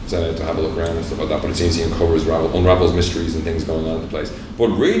DiCaprio's sent out to have a look around and stuff like that, but it seems he unravels mysteries and things going on in the place. But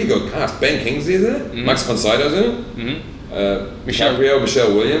really good cast. Ben Kingsley is in it. Max von Sydow's in it. DiCaprio,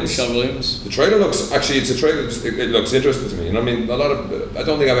 Michelle Williams. The trailer looks it looks interesting to me. And I mean, I don't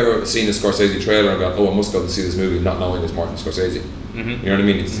think I've ever seen a Scorsese trailer and gone, oh, I must go to see this movie, not knowing it's Martin Scorsese. You know what I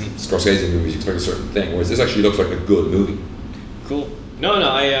mean? It's Scorsese movies, you expect a certain thing, whereas this actually looks like a good movie. Cool. No,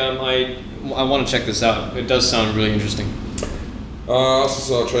 I want to check this out. It does sound really interesting. I also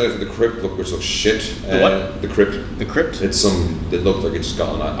saw a trailer for The Crypt, which looks shit. The what? The Crypt. The Crypt? It looked like it just got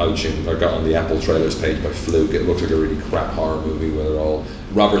on iTunes or got on the Apple trailers page by fluke. It looks like a really crap horror movie where they're all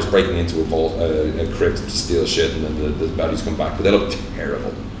robbers breaking into a crypt to steal shit, and then the baddies come back. But they look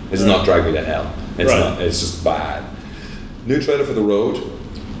terrible. It's not Drag Me to Hell. It's not. It's just bad. New trailer for The Road.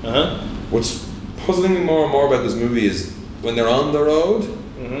 What's puzzling me more and more about this movie is when they're on the road,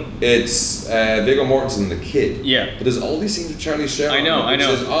 it's Viggo Mortensen, the kid. Yeah. But there's all these scenes with Charlie Sheen. I know.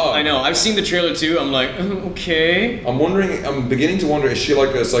 I know. I've seen the trailer too. I'm like, okay. I'm beginning to wonder, is she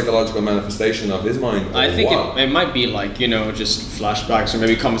like a psychological manifestation of his mind? I think it might be like, just flashbacks or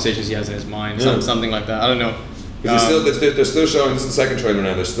maybe conversations he has in his mind, something like that. I don't know. Because they're still showing, this is the second trailer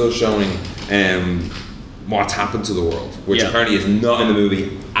now, they're still showing what's happened to the world, which apparently is not in the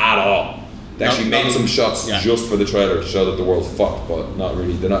movie at all. They actually made some shots just for the trailer to show that the world's fucked, but not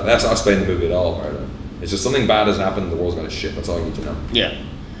really. That's not explaining the movie at all, right? It's just something bad has happened and the world's gonna shit. That's all you need to know. Yeah.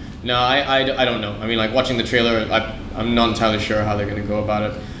 No, I don't know. I mean, like watching the trailer, I'm not entirely sure how they're gonna go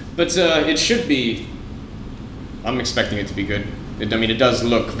about it, but it should be. I'm expecting it to be good. It does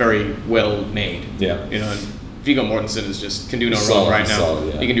look very well made. Yeah. Viggo Mortensen can do no wrong right now.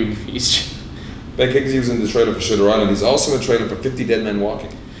 Solid, He can do. Ben Kingsley was in the trailer for Shutter Island. He's also in the trailer for 50 Dead Men Walking.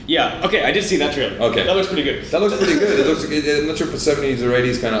 Yeah, okay, I did see that trailer. Okay. That looks pretty good. It looks, I'm not sure if it's 70s or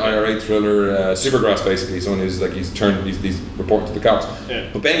 80s kind of IRA thriller, Supergrass basically, someone who's like, he's reporting to the cops. Yeah.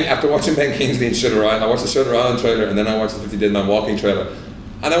 But after watching Ben Kingsley in Shutter Island, I watched the Shutter Island trailer and then I watched the 50 Dead Man Walking trailer.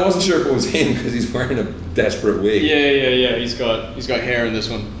 And I wasn't sure if it was him because he's wearing a desperate wig. Yeah. He's got hair in this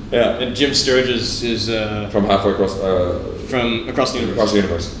one. Yeah. And Jim Sturgis is from halfway across. From across the universe. Across the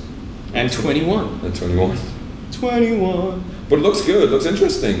universe. And 21. 21. But it looks good. It looks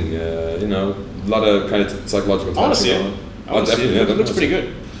interesting. A lot of kind of psychological. Honestly, definitely. It looks pretty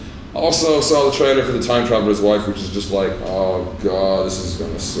good. Also saw the trailer for The Time Traveler's Wife, which is just like, oh god, this is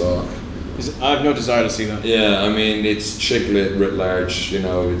gonna suck. I have no desire to see that. Yeah, I mean, it's chick lit writ large.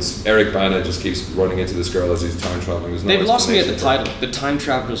 It's Eric Bana just keeps running into this girl as he's time traveling. They've lost me at the title, The Time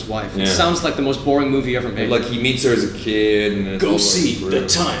Traveler's Wife. It sounds like the most boring movie ever made. Like he meets her as a kid, and go see The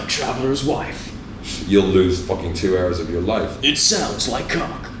Time Traveler's Wife. You'll lose fucking 2 hours of your life. It sounds like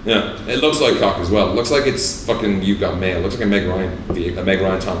cock. Yeah, it looks like cock as well. It looks like it's fucking You've Got Mail. It looks like a Meg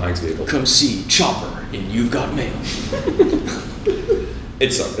Ryan Tom Hanks vehicle. Come see Chopper in You've Got Mail.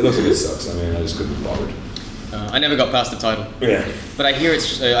 It sucks. It looks like it sucks. I mean, I just couldn't be bothered. I never got past the title. Yeah. But I hear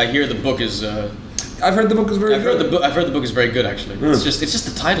the book is. I've heard the book is very good. I've heard the book is very good actually. It's just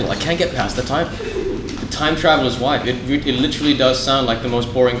the title. I can't get past the title. The Time Traveler's Wife. It literally does sound like the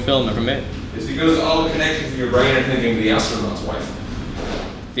most boring film ever made. It's because all the connections in your brain are thinking The Astronaut's Wife.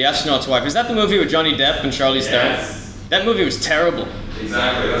 The Astronaut's Wife. Is that the movie with Johnny Depp and Charlize Theron? Yes. That movie was terrible.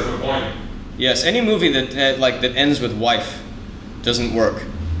 Exactly. That's the point. Yes. Any movie that that ends with wife doesn't work.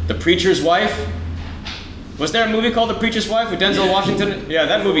 The Preacher's Wife. Was there a movie called The Preacher's Wife with Denzel Washington? Yeah,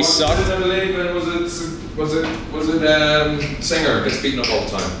 that movie sucked. Was it singer gets beaten up all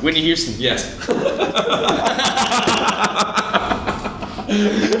the time? Whitney Houston. Yes.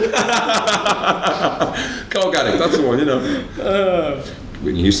 Coke addict, that's the one,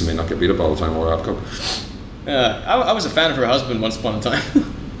 Whitney Houston may not get beat up all the time or have coke. I was a fan of her husband once upon a time.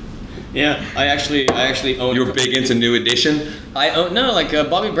 Yeah, I actually owned. You were big into New Edition?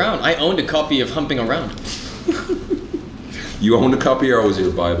 Bobby Brown. I owned a copy of Humping Around. You owned a copy, or was it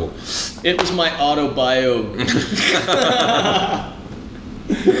your Bible? It was my autobio.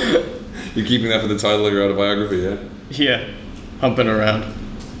 You're keeping that for the title of your autobiography, yeah? Yeah, Humping Around,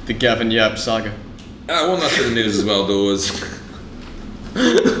 the Gavin Yap saga. One last bit of news as well, though, was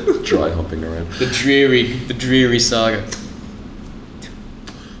dry humping around. The dreary saga.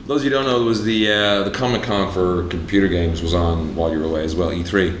 Those of you who don't know, there was the Comic-Con for computer games was on while you were away as well,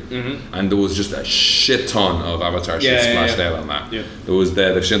 E3. Mm-hmm. And there was just a shit ton of Avatar shit splashed out on that. Yeah. There was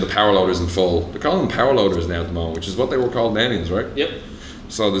they've shown the power loaders in full. They're calling them power loaders now at the moment, which is what they were called in Aliens, right? Yep.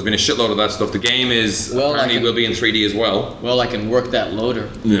 So there's been a shitload of that stuff. The game is apparently will be in 3D as well. Well, I can work that loader.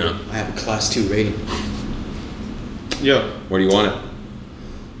 Yeah. I have a Class 2 rating. Yeah. Where do you want it?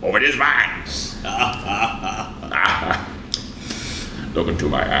 Over this man. Look into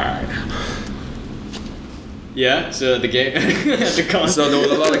my eye. Yeah, so the game the con. So there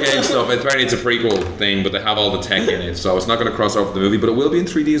was a lot of game stuff. Apparently it's a prequel thing, but they have all the tech in it, so it's not going to cross over the movie, but it will be in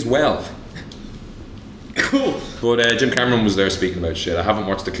 3D as well. Cool. But Jim Cameron was there speaking about shit. I haven't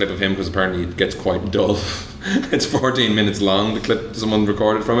watched the clip of him because apparently it gets quite dull. It's 14 minutes long, the clip someone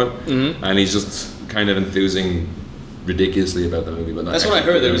recorded from it, and he's just kind of enthusing ridiculously about the movie. But that's what I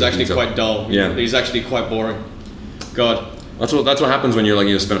heard, that it was actually quite dull. Yeah. He's actually quite boring. God. That's what happens when you're like,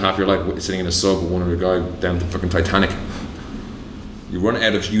 you spend half your life sitting in a sub with one other guy down the fucking Titanic. You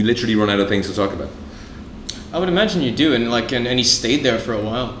literally run out of things to talk about. I would imagine you do, and he stayed there for a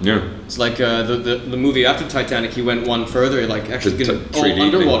while. Yeah. It's like the movie after Titanic, he went one further, like actually all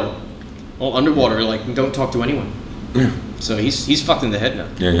underwater. All underwater, like don't talk to anyone. Yeah. So he's fucked in the head now.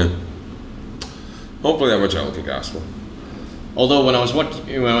 Yeah. Hopefully that works out like a gospel. Although when I was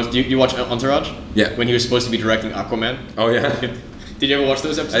you watch Entourage? Yeah. When he was supposed to be directing Aquaman. Oh yeah. Did you ever watch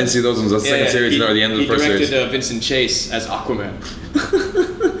those episodes? I didn't see those ones. That's the second series or the end of the first series. He directed Vincent Chase as Aquaman.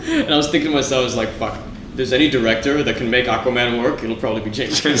 And I was thinking to myself, I was like, fuck. If there's any director that can make Aquaman work, it'll probably be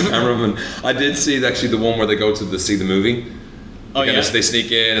James Cameron. I did see actually the one where they go to see the movie. Oh yeah. They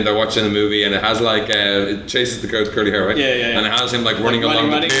sneak in and they're watching the movie, and it has it chases the girl with curly hair, right? Yeah. And it has him running along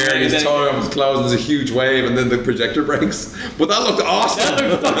the pier, and he's towing off his clothes, and there's a huge wave, and then the projector breaks. But that looked awesome. That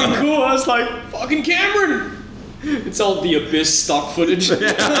looked fucking cool. I was like, fucking Cameron. It's all the Abyss stock footage.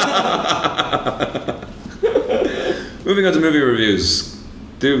 Moving on to movie reviews.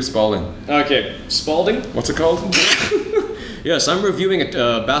 Do Spalding. Okay, Spalding. What's it called? Yes, I'm reviewing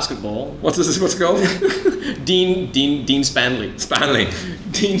basketball. What's it called? Dean Spanley. Spanley.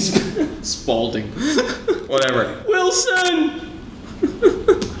 Spalding. Whatever. Wilson.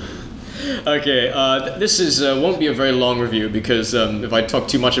 Okay, this won't be a very long review because if I talk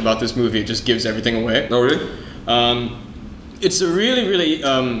too much about this movie, it just gives everything away. Oh really? It's a really, really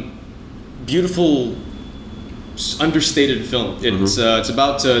beautiful, understated film. It's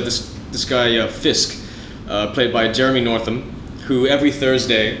about this guy Fisk, played by Jeremy Northam, who every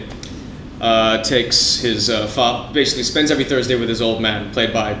Thursday takes his basically spends every Thursday with his old man,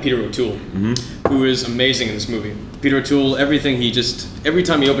 played by Peter O'Toole, who is amazing in this movie. Peter O'Toole, every time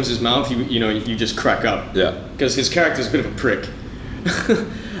he opens his mouth, you just crack up. Yeah. Because his character is a bit of a prick.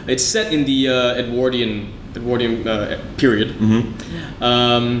 It's set in the Edwardian period,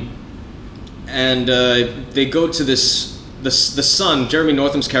 and they go to the son, Jeremy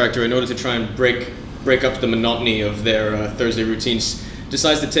Northam's character, in order to try and break up the monotony of their Thursday routines,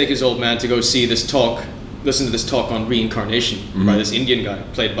 decides to take his old man to go listen to this talk on reincarnation by this Indian guy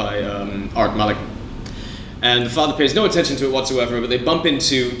played by Art Malik. And the father pays no attention to it whatsoever, but they bump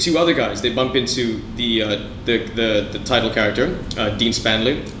into two other guys. They bump into the title character, Dean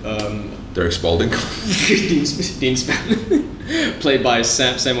Spanley. Derek Spalding. Dean Spanley, played by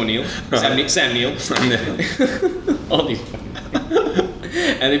Sam O'Neill. Sam Neill. All these fucking.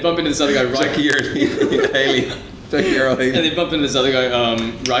 And they bump into this other guy, Jackie Haley. Jackie Earl Haley. And they bump into this other guy,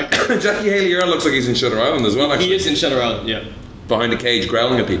 Riker. Jackie Haley Earl looks like he's in Shutter Island as well, actually. He is in Shutter Island, yeah. Behind a cage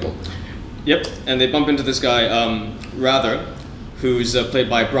growling at people. Yep, and they bump into this guy, Rather, who's played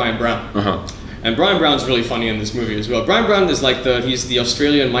by Brian Brown. And Brian Brown's really funny in this movie as well. Brian Brown is he's the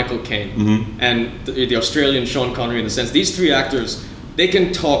Australian Michael Caine, and the Australian Sean Connery, in the sense these three actors, they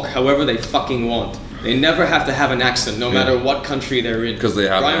can talk however they fucking want. They never have to have an accent, no matter what country they're in. Because they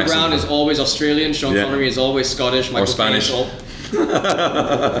have Brian Brown is always Australian, Sean Connery is always Scottish, Michael or Spanish.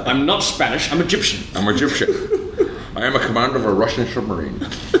 I'm not Spanish, I'm Egyptian. I am a commander of a Russian submarine.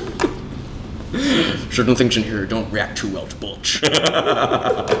 Certain things in here don't react too well to bulge.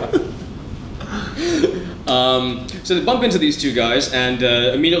 So they bump into these two guys, and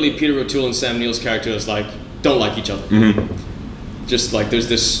immediately Peter O'Toole and Sam Neill's character is like, don't like each other. Just like there's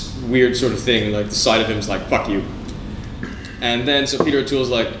this weird sort of thing, like the side of him is like, fuck you. And then so Peter O'Toole's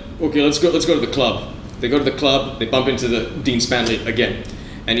like, okay, let's go to the club. They go to the club, they bump into the Dean Spanley again.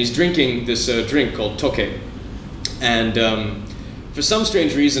 And he's drinking this drink called Toke. And for some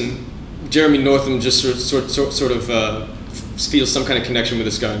strange reason, Jeremy Northam just sort of feels some kind of connection with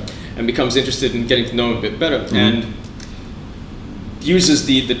this guy and becomes interested in getting to know him a bit better, and uses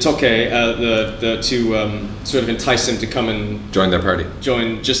the Toke to sort of entice him to come and join their party.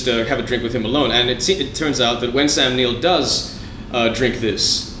 Just have a drink with him alone. And it turns out that when Sam Neill does drink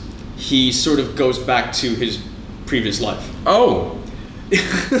this, he sort of goes back to his previous life. Oh.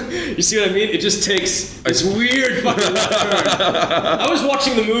 You see what I mean? It just takes this weird fucking left turn. I was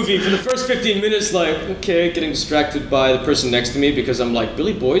watching the movie for the first 15 minutes like, okay, getting distracted by the person next to me because I'm like,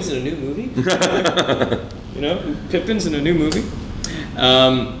 Billy Boyd's in a new movie? You know, Pippin's in a new movie.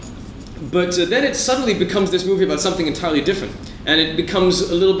 But then it suddenly becomes this movie about something entirely different. And it becomes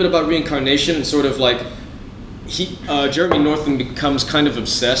a little bit about reincarnation and sort of like, Jeremy Northam becomes kind of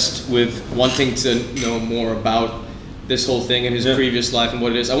obsessed with wanting to know more about this whole thing in his previous life and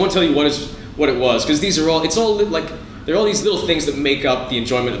what it is. I won't tell you what it was, because there are all these little things that make up the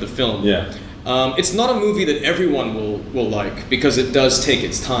enjoyment of the film. Yeah. It's not a movie that everyone will like, because it does take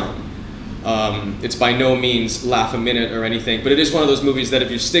its time. It's by no means laugh a minute or anything, but it is one of those movies that if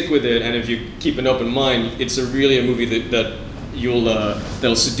you stick with it and if you keep an open mind, it's really a movie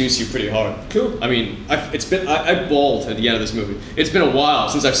that'll seduce you pretty hard. Cool. I mean, I bawled at the end of this movie. It's been a while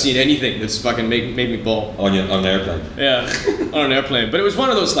since I've seen anything that's fucking made me bawl. On an airplane. Yeah, on an airplane. But it was one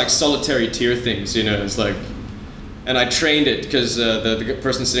of those like solitary tear things, you know. It's like, and I trained it because the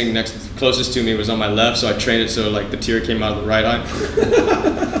person sitting closest to me was on my left, so I trained it so like the tear came out of the right eye.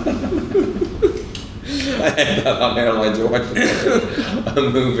 I had that on airlines watching a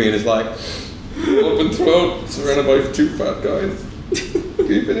movie and it's like, open throat, surrounded by two fat guys.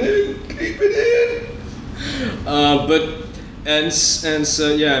 Keep it in.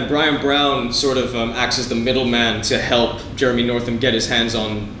 And Brian Brown sort of acts as the middleman to help Jeremy Northam get his hands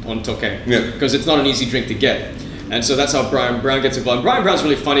on Toke. Yeah. Because it's not an easy drink to get. And so that's how Brian Brown gets involved. Brian Brown's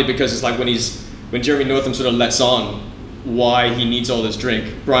really funny because it's like when Jeremy Northam sort of lets on why he needs all this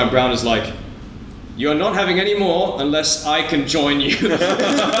drink, Brian Brown is like, you're not having any more unless I can join you.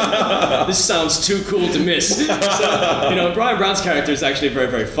 This sounds too cool to miss. So, you know, Brian Brown's character is actually very,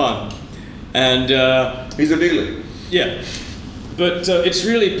 very fun. And he's a dealer. Yeah. But it's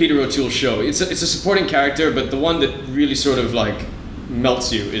really Peter O'Toole's show. It's a supporting character, but the one that really sort of like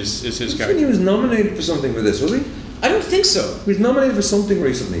melts you is his character. I think he was nominated for something for this, was he? I don't think so. He was nominated for something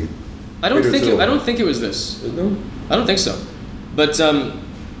recently. I don't think it was this. No? I don't think so. But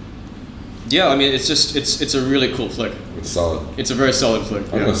yeah, I mean, it's a really cool flick. It's solid. It's a very solid flick.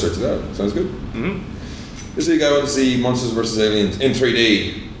 I'm gonna search it out. Sounds good. This week I went to see Monsters vs. Aliens in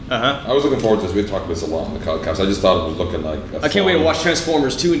 3D. I was looking forward to this. We've talked about this a lot on the podcast. I just thought it was looking like I can't wait to watch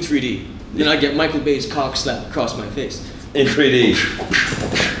Transformers 2 in 3D. Then I get Michael Bay's cock slapped across my face. In 3D.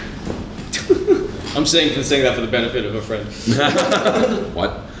 I'm saying that for the benefit of a friend.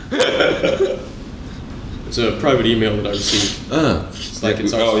 What? It's a private email that I received. It's like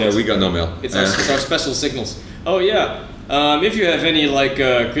we got no mail. It's our special signals. Oh yeah. If you have any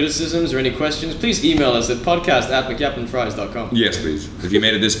criticisms or any questions, please email us at podcast@mcyapandfries.com. Yes, please. If you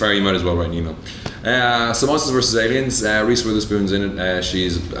made it this far, you might as well write an email. So Monsters vs. Aliens, Reese Witherspoon's in it.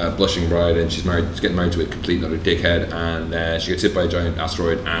 She's a blushing bride and she's getting married to a complete other dickhead, and she gets hit by a giant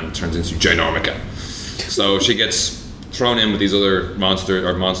asteroid and turns into Ginormica. So she gets thrown in with these other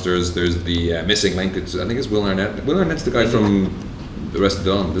monsters. There's the missing link. I think it's Will Arnett. Will Arnett's the guy from The Rest of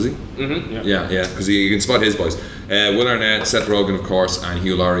Dawn, does he? Mm-hmm. Yeah, because you can spot his voice. Will Arnett, Seth Rogen, of course, and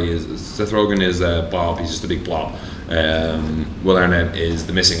Hugh Laurie Seth Rogen is Bob. He's just a big blob. Will Arnett is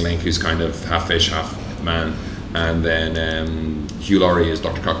the missing link, who's kind of half fish, half man, and then Hugh Laurie is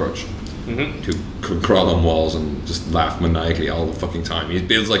Dr. Cockroach, who could crawl on walls and just laugh maniacally all the fucking time. He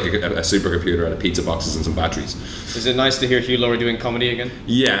builds like a supercomputer out of pizza boxes and some batteries. Is it nice to hear Hugh Laurie doing comedy again?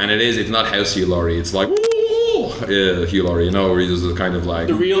 Yeah, and it is. It's not House Hugh Laurie. It's like Hugh Laurie, you know, where he does the kind of like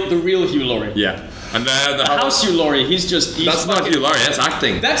the real Hugh Laurie. Yeah, and the House Hugh Laurie. He's that's not Hugh Laurie. That's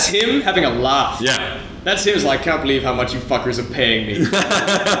acting. That's him having a laugh. Yeah. That's him. Like, I can't believe how much you fuckers are paying me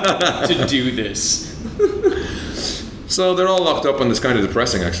to do this. So they're all locked up, and it's kind of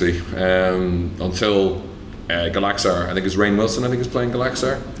depressing actually, until Galaxar. I think it's Rainn Wilson. I think is playing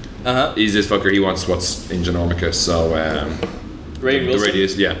Galaxar. He's this fucker. He wants what's in Ginormica. So Rainn Wilson. The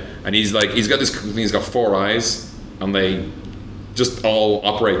radius, yeah. And he's got 4 eyes, and they just all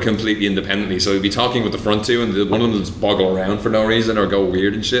operate completely independently. So he'd be talking with the front two, and one of them just boggle around for no reason or go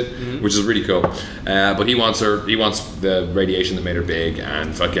weird and shit, which is really cool. But he wants the radiation that made her big,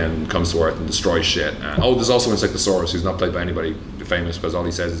 and fucking comes to Earth and destroys shit. There's also Insectosaurus, who's not played by anybody famous, because all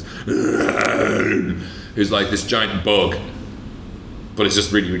he says is who's like this giant bug, but it's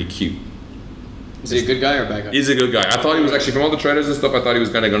just really, really cute. Is he a good guy or a bad guy? He's a good guy. I thought he was actually, from all the trailers and stuff, I thought he was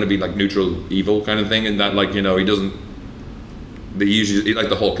kind of going to be like neutral evil kind of thing, and that, like, you know, he doesn't. They usually, like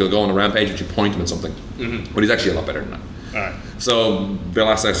the Hulk, he'll go on a rampage but you point him at something. But he's actually a lot better than that. Alright. So the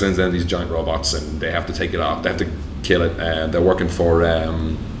last act sends in these giant robots, and they have to take it off. They have to kill it. They're working for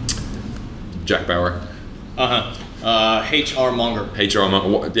Jack Bauer. HR Monger. HR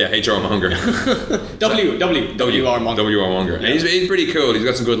Monger. Yeah, HR Monger. WR Monger. WR Monger. And he's pretty cool. He's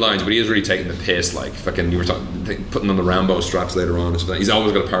got some good lines, but he is really taking the piss. Like fucking, you were putting on the Rambo straps later on. He's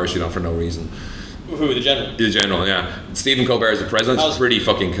always got a parachute on for no reason. Who, the general? The general, yeah. Stephen Colbert is the president. He's pretty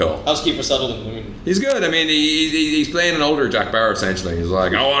fucking cool. How's Kiefer Sutherland? I mean, he's good. I mean, he's playing an older Jack Bauer essentially. He's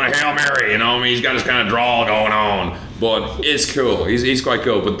like, I want a Hail Mary, you know. I mean, he's got this kind of drawl going on, but it's cool. He's quite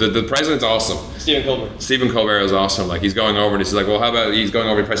cool. But the president's awesome. Stephen Colbert is awesome. Like, he's going over and he's like, well, how about he's going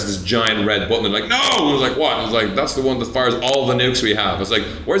over and presses this giant red button, and like, no. I was like, what? I was like, that's the one that fires all the nukes we have. I was like,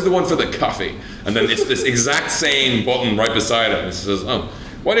 where's the one for the coffee? And then it's this exact same button right beside it. And it says, oh,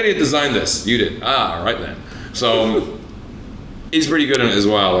 why did he design this? You did. Ah, right then. So he's pretty good in it as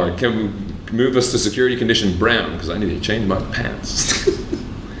well. Or can we move us to security condition brown, because I need to change my pants.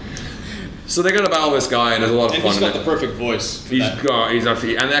 So they got to battle this guy, and there's a lot of fun. And he's got the perfect voice. He's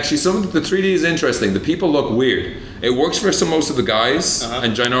actually some of the 3D is interesting. The people look weird. It works for most of the guys,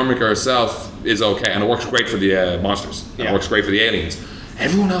 and Ginormica herself is okay, and it works great for the monsters. And it works great for the aliens.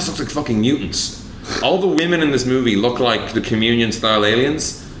 Everyone else looks like fucking mutants. All the women in this movie look like the Communion style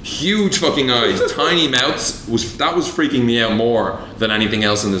aliens. Huge fucking eyes, tiny mouths. That was freaking me out more than anything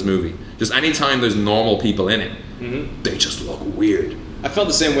else in this movie. Just anytime there's normal people in it, they just look weird. I felt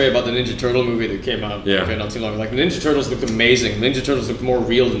the same way about the Ninja Turtle movie that came out not too long ago. Like, the Ninja Turtles looked amazing. The Ninja Turtles looked more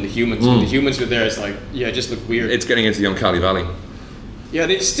real than the humans. When the humans were there, it's like, it just looked weird. It's getting into the Uncanny Valley. Yeah,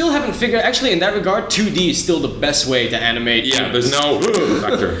 they still haven't figured. Actually, in that regard, 2D is still the best way to animate. Yeah, there's no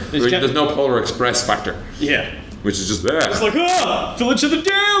factor. There's no Polar Express factor. Yeah. Which is just there. It's like, Village of the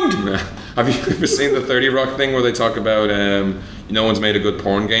Damned! Have you ever seen the 30 Rock thing where they talk about no one's made a good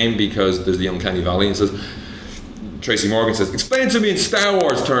porn game because there's the Uncanny Valley? And it says, Tracy Morgan says, explain it to me in Star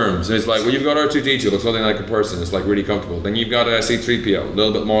Wars terms. And it's like, well, you've got R2-D2, looks nothing like a person. It's like really comfortable. Then you've got C-3PO, a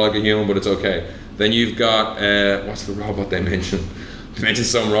little bit more like a human, but it's okay. Then you've got, what's the robot they mentioned? They mentioned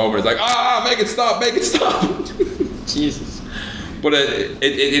some robot. It's like, make it stop. Jesus. But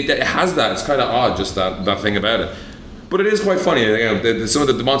it has that. It's kind of odd, just that thing about it. But it is quite funny. You know, some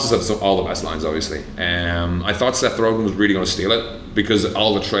of the monsters have all the best lines, obviously. I thought Seth Rogen was really going to steal it, because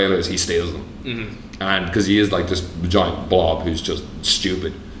all the trailers he steals them, and because he is like this giant blob who's just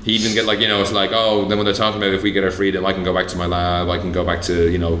stupid. He even get like, you know, it's like, then when they're talking about if we get our freedom, I can go back to my lab, I can go back to,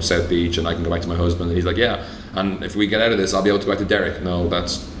 you know, South Beach, and I can go back to my husband. And he's like, yeah. And if we get out of this, I'll be able to go back to Derek. No,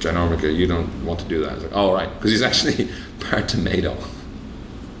 that's Ginormica. You don't want to do that. It's like, oh, right. Because he's actually part tomato.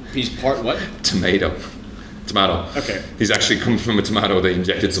 He's part what? Tomato. Okay. He's actually come from a tomato they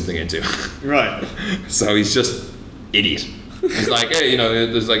injected something into. Right. So he's just idiot. He's like, hey, you know,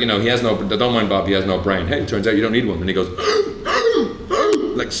 there's like, you know, he has no, don't mind Bob, he has no brain. Hey, turns out you don't need one. And he goes,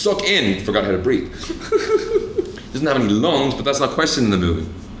 like, suck in. He forgot how to breathe. Doesn't have any lungs, but that's not questioned in the movie.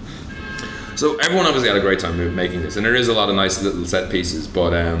 So everyone obviously had a great time making this, and there is a lot of nice little set pieces,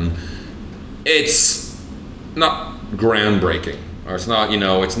 but it's not groundbreaking, or it's not, you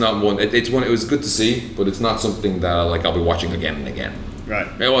know, it's not one. It's one. It was good to see, but it's not something that like I'll be watching again and again. Right.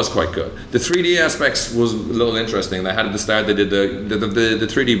 It was quite good. The 3D aspects was a little interesting. They had at the start. They did the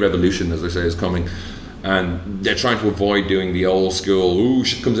 3D revolution, as they say, is coming. And they're trying to avoid doing the old school,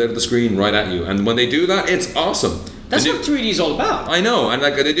 shit comes out of the screen right at you. And when they do that, it's awesome. That's what 3D is all about. I know, and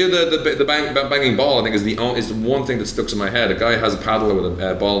like they do the banging ball. I think is the one thing that sticks in my head. A guy has a paddle with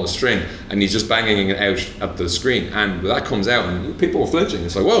a ball and a string, and he's just banging it out at the screen, and that comes out, and people are flinching.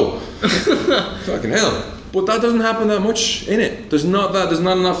 It's like, whoa, fucking hell! But that doesn't happen that much in it. There's not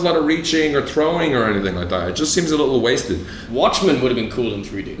an awful lot of reaching or throwing or anything like that. It just seems a little wasted. Watchmen would have been cool in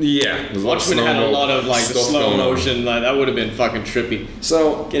 3D. Yeah, Watchmen had a lot of like the slow motion. Like, that would have been fucking trippy.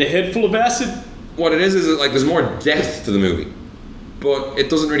 So get a head full of acid. What it is like there's more depth to the movie, but it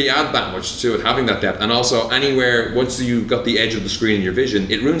doesn't really add that much to it having that depth. And also, anywhere once you've got the edge of the screen in your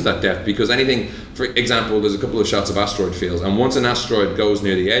vision, it ruins that depth, because anything, for example, there's a couple of shots of asteroid fields, and once an asteroid goes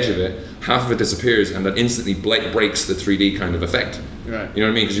near the edge of it, half of it disappears, and that instantly breaks the 3D kind of effect. Right. You know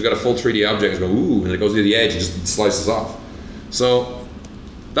what I mean? Because you've got a full 3D object, it's going ooh, and it goes near the edge, and just slices off. So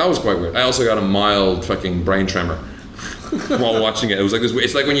that was quite weird. I also got a mild fucking brain tremor while watching it. It was like this.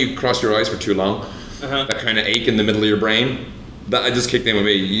 It's like when you cross your eyes for too long, that kind of ache in the middle of your brain. That I just kicked in with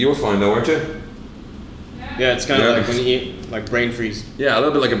me. You were fine though, weren't you? Yeah, it's kind of like when you eat like brain freeze. Yeah, a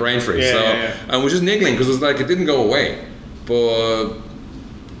little bit like a brain freeze. And it was just niggling because it was like it didn't go away. But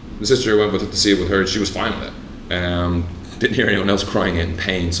the sister I went with to see it with her, she was fine with it. Didn't hear anyone else crying in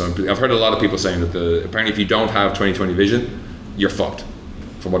pain. So I've heard a lot of people saying that apparently if you don't have 20/20 vision, you're fucked.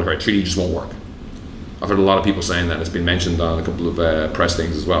 From what I've heard, 3D just won't work. I've heard a lot of people saying that. It's been mentioned on a couple of press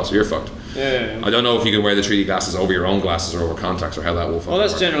things as well. So you're fucked. Yeah. I don't know if you can wear the 3D glasses over your own glasses or over contacts or how that will fucking Well,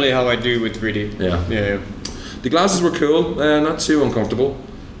 that's work. generally how I do with 3D. Yeah. The glasses were cool, not too uncomfortable.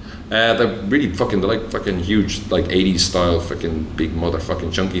 They're really they're like fucking huge, like 80s style fucking big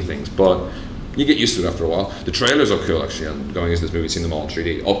motherfucking chunky things, but you get used to it after a while. The trailers are cool actually, and going into this movie, seeing them all in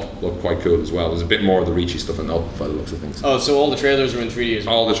 3D. Up looked quite cool as well. There's a bit more of the reachy stuff in Up by the looks of things. Oh, so all the trailers were in 3D as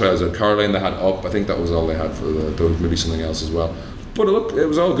well? All the trailers had Caroline, they had Up. I think that was all they had for there was maybe something else as well. But it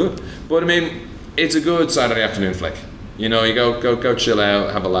was all good. But I mean, it's a good Saturday afternoon flick. You know, you go chill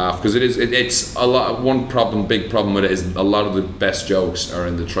out, have a laugh, because it's a lot. Big problem with it is a lot of the best jokes are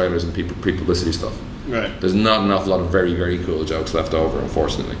in the trailers and pre-publicity stuff. Right. There's not an awful lot of very, very cool jokes left over,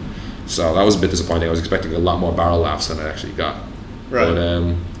 unfortunately. So that was a bit disappointing. I was expecting a lot more barrel laughs than I actually got. Right. But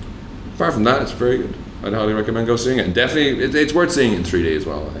apart from that, it's very good. I'd highly recommend go seeing it. And definitely, it's worth seeing it in 3D as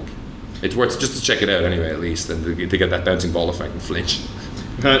well, I think. It's worth just to check it out anyway, at least, and to get that bouncing ball effect and flinch.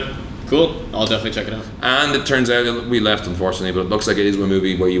 Right. Cool. I'll definitely check it out. And it turns out we left, unfortunately, but it looks like it is a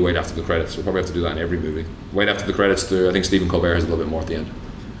movie where you wait after the credits. We'll probably have to do that in every movie. Wait after the credits. I think Stephen Colbert has a little bit more at the end.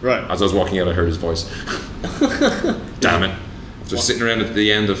 Right. As I was walking out, I heard his voice. Damn it! After sitting around at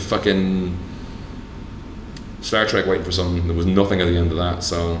the end of fucking Star Trek waiting for something, there was nothing at the end of that.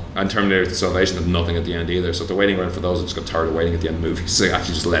 So, and Terminator Salvation had nothing at the end either. So if they're waiting around for those, I just got tired of waiting at the end of the movie, so I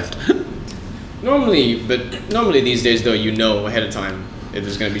actually just left. Normally these days though, you know ahead of time if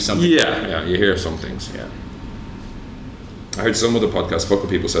there's going to be something. Yeah, you hear some things. Yeah. I heard some of the podcast fucker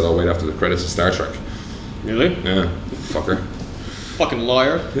people said, "I'll wait after the credits of Star Trek." Really? Yeah, fucker. Fucking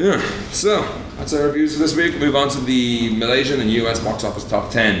liar. Yeah. So that's our reviews for this week. Move on to the Malaysian and US box office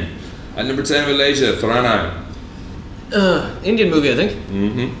top 10. At number 10, Malaysia, Tharanai. Indian movie, I think.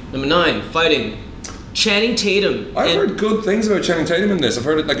 Mm-hmm. Number 9, Fighting. Channing Tatum. I've heard good things about Channing Tatum in this. I've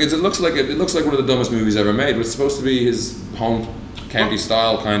heard it looks like one of the dumbest movies ever made. But it's supposed to be his home campy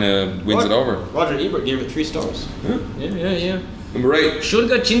style, kind of wins it over. Roger Ebert gave it 3 stars. Yeah. Number 8,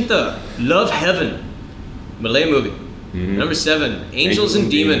 Shurga Chinta, Love Heaven. Malay movie. Mm-hmm. Number 7, Angels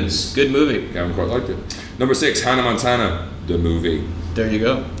and Demons. Good movie. Gavin quite liked it. Number 6, Hannah Montana, the movie. There you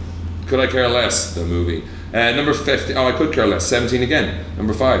go. Could I Care Less, the movie. Number 15, I Could Care Less, 17 again.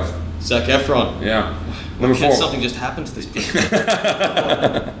 Number 5. Zac Efron. Yeah. Number 4. Something just happened to this people.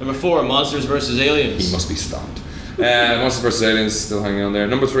 Number 4, Monsters vs. Aliens. He must be stopped. Monsters vs. Aliens, still hanging on there.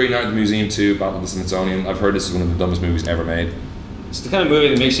 Number 3, Night at the Museum 2, Battle of the Smithsonian. I've heard this is one of the dumbest movies ever made. It's the kind of movie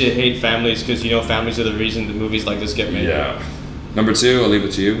that makes you hate families because you know families are the reason that movies like this get made. Yeah. Number 2, I'll leave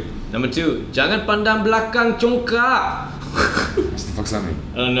it to you. Number 2, Jangan pandang belakang congkak. What the fuck's that mean?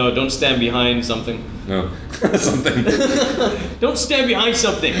 I don't know, don't stand behind something. No. Something. Don't stand behind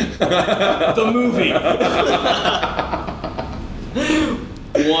something. The movie.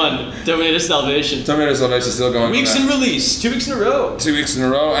 1, Terminator Salvation. Terminator Salvation is still going. Weeks in release, 2 weeks in a row. 2 weeks in a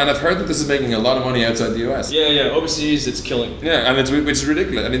row, and I've heard that this is making a lot of money outside the US. Yeah, overseas it's killing. Yeah, and which is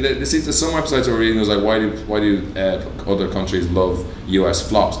ridiculous. I mean, there's some websites I were reading. It was like, why do other countries love US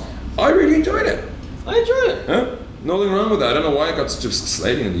flops? I really enjoyed it. I enjoyed it. Huh? Nothing wrong with that. I don't know why it got such a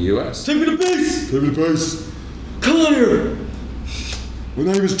slating in the US. Take me to base. Take me to base. Connor. My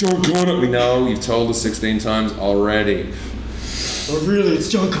name is John Connor. We know, you've told us 16 times already. Oh really, it's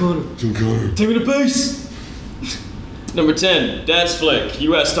John Connor. John Connor. Take me to base. Number 10, Dance Flick,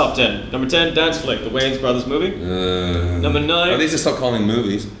 US top 10. Number 10, Dance Flick, the Wayans Brothers movie. Number 9. At least they stop calling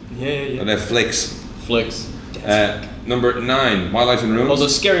movies. Yeah. And they're flicks. Flicks. Number 9, My Life in Ruins. Well, the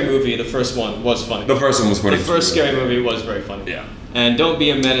Scary Movie, the first one, was funny. The first one was funny. The first Scary Movie was very funny. Yeah. And Don't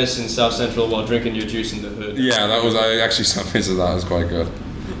Be a Menace in South Central while drinking your juice in the hood. Yeah, I actually saw bits of that. It was quite good.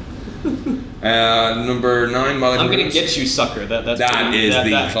 Number 9, My Life in I'm gonna Ruins. Get You Sucker. That is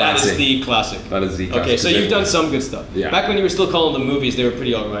the classic. That is the classic. Okay, so you've done some good stuff. Yeah. Back when you were still calling them movies, they were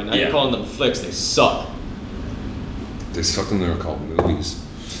pretty alright. Now Yeah. you're calling them flicks, they suck. They sucked and they were called movies.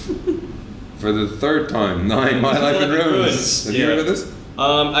 For the 3rd time, 9, My Life in Ruins. Have you heard of this?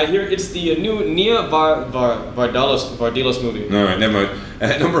 I hear it's the new Nia Vardalos movie. No, never mind.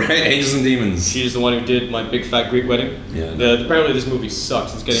 Number 8, Angels and Demons. She's the one who did My Big Fat Greek Wedding. Yeah. Apparently this movie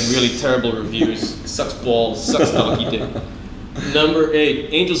sucks. It's getting really terrible reviews. Sucks balls. Sucks donkey dick. Number 8,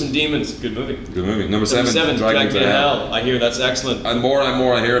 Angels and Demons. Good movie. Good movie. Number 7, Drag Me to Hell. I hear that's excellent. And the more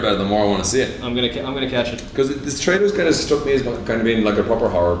I hear about it, the more I want to see it. I'm gonna catch it. Because this trailer's kind of struck me as kind of being like a proper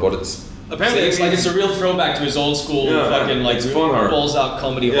horror, but it's... Apparently it's a real throwback to his old school fucking like fun horror. balls out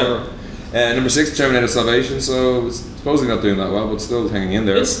comedy horror. Number 6, Terminator Salvation, so it's supposedly not doing that well, but still hanging in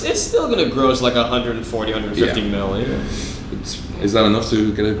there. It's still gonna gross like 140, 150 mil anyway. Is that enough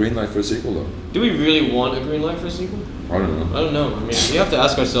to get a green light for a sequel though? Do we really want a green light for a sequel? I don't know. I mean, we have to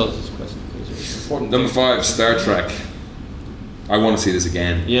ask ourselves this question. It's important. Number 5, Star Trek. I want to see this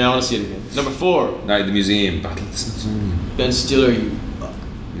again. Yeah, I want to see it again. Number 4, Night at the Museum. Battle of the Smithsonian. Ben Stiller, you fuck.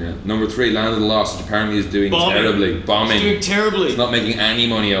 Yeah. Number 3, Land of the Lost, which apparently is doing terribly. Bombing. It's doing terribly. It's not making any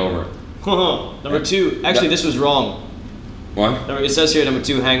money over. Number 2, actually this was wrong. What? It says here number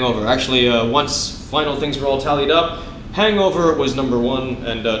 2, Hangover. Actually, once final things were all tallied up, Hangover was number 1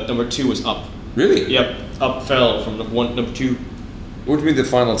 and number 2 was Up. Really? Yep, Up fell from number 2. What do you mean the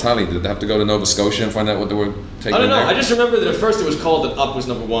final tally? Did they have to go to Nova Scotia and find out what they were taking? I don't know. There? I just remember that at first it was called that Up was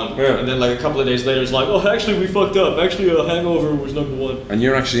number 1, and then like a couple of days later it's like, oh, actually we fucked up. Actually, Hangover was number 1. And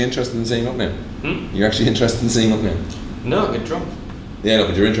you're actually interested in seeing Up now? You're actually interested in seeing Up now? No, I get drunk. Yeah, no,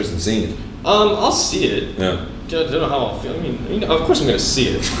 but you're interested in seeing it. I'll see it. Yeah. I don't know how I'll feel. I mean, of course I'm going to see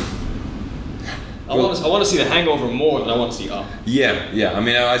it. I want to see The Hangover more than I want to see Up. Yeah. I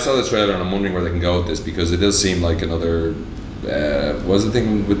mean, I saw the trailer and I'm wondering where they can go with this because it does seem like another. What was the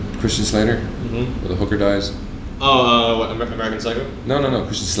thing with Christian Slater? Where the hooker dies? Oh, what, American Psycho? No,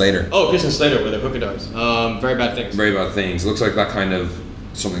 Christian Slater. Oh, Christian Slater, where the hooker dies. Very Bad Things. Very Bad Things. Looks like that kind of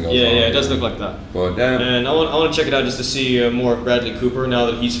something goes on. Yeah, it does look like that. But and I want to check it out just to see more of Bradley Cooper now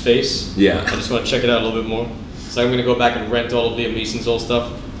that he's face. Yeah. I just want to check it out a little bit more. So I'm going to go back and rent all of Liam Neeson's old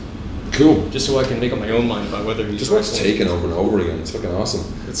stuff. Cool. Just so I can make up my own mind about whether he's just watch Taken over and over again. It's fucking awesome.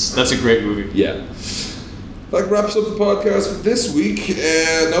 That's a great movie. Yeah. That wraps up the podcast for this week.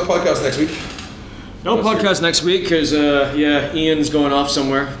 No podcast next week. No podcast next week because Ian's going off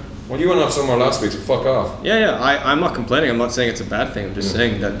somewhere. Well, you went off somewhere last week, so fuck off. Yeah. I'm not complaining. I'm not saying it's a bad thing. I'm just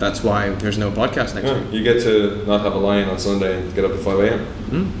saying that's why there's no podcast next week. You get to not have a line on Sunday and get up at 5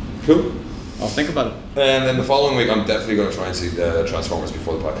 a.m. Cool. I'll think about it. And then the following week, I'm definitely going to try and see the Transformers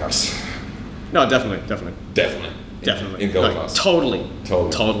before the podcast. No, definitely. In gold class. Totally.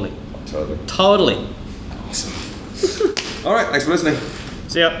 Awesome. All right. Thanks for listening.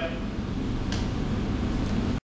 See ya.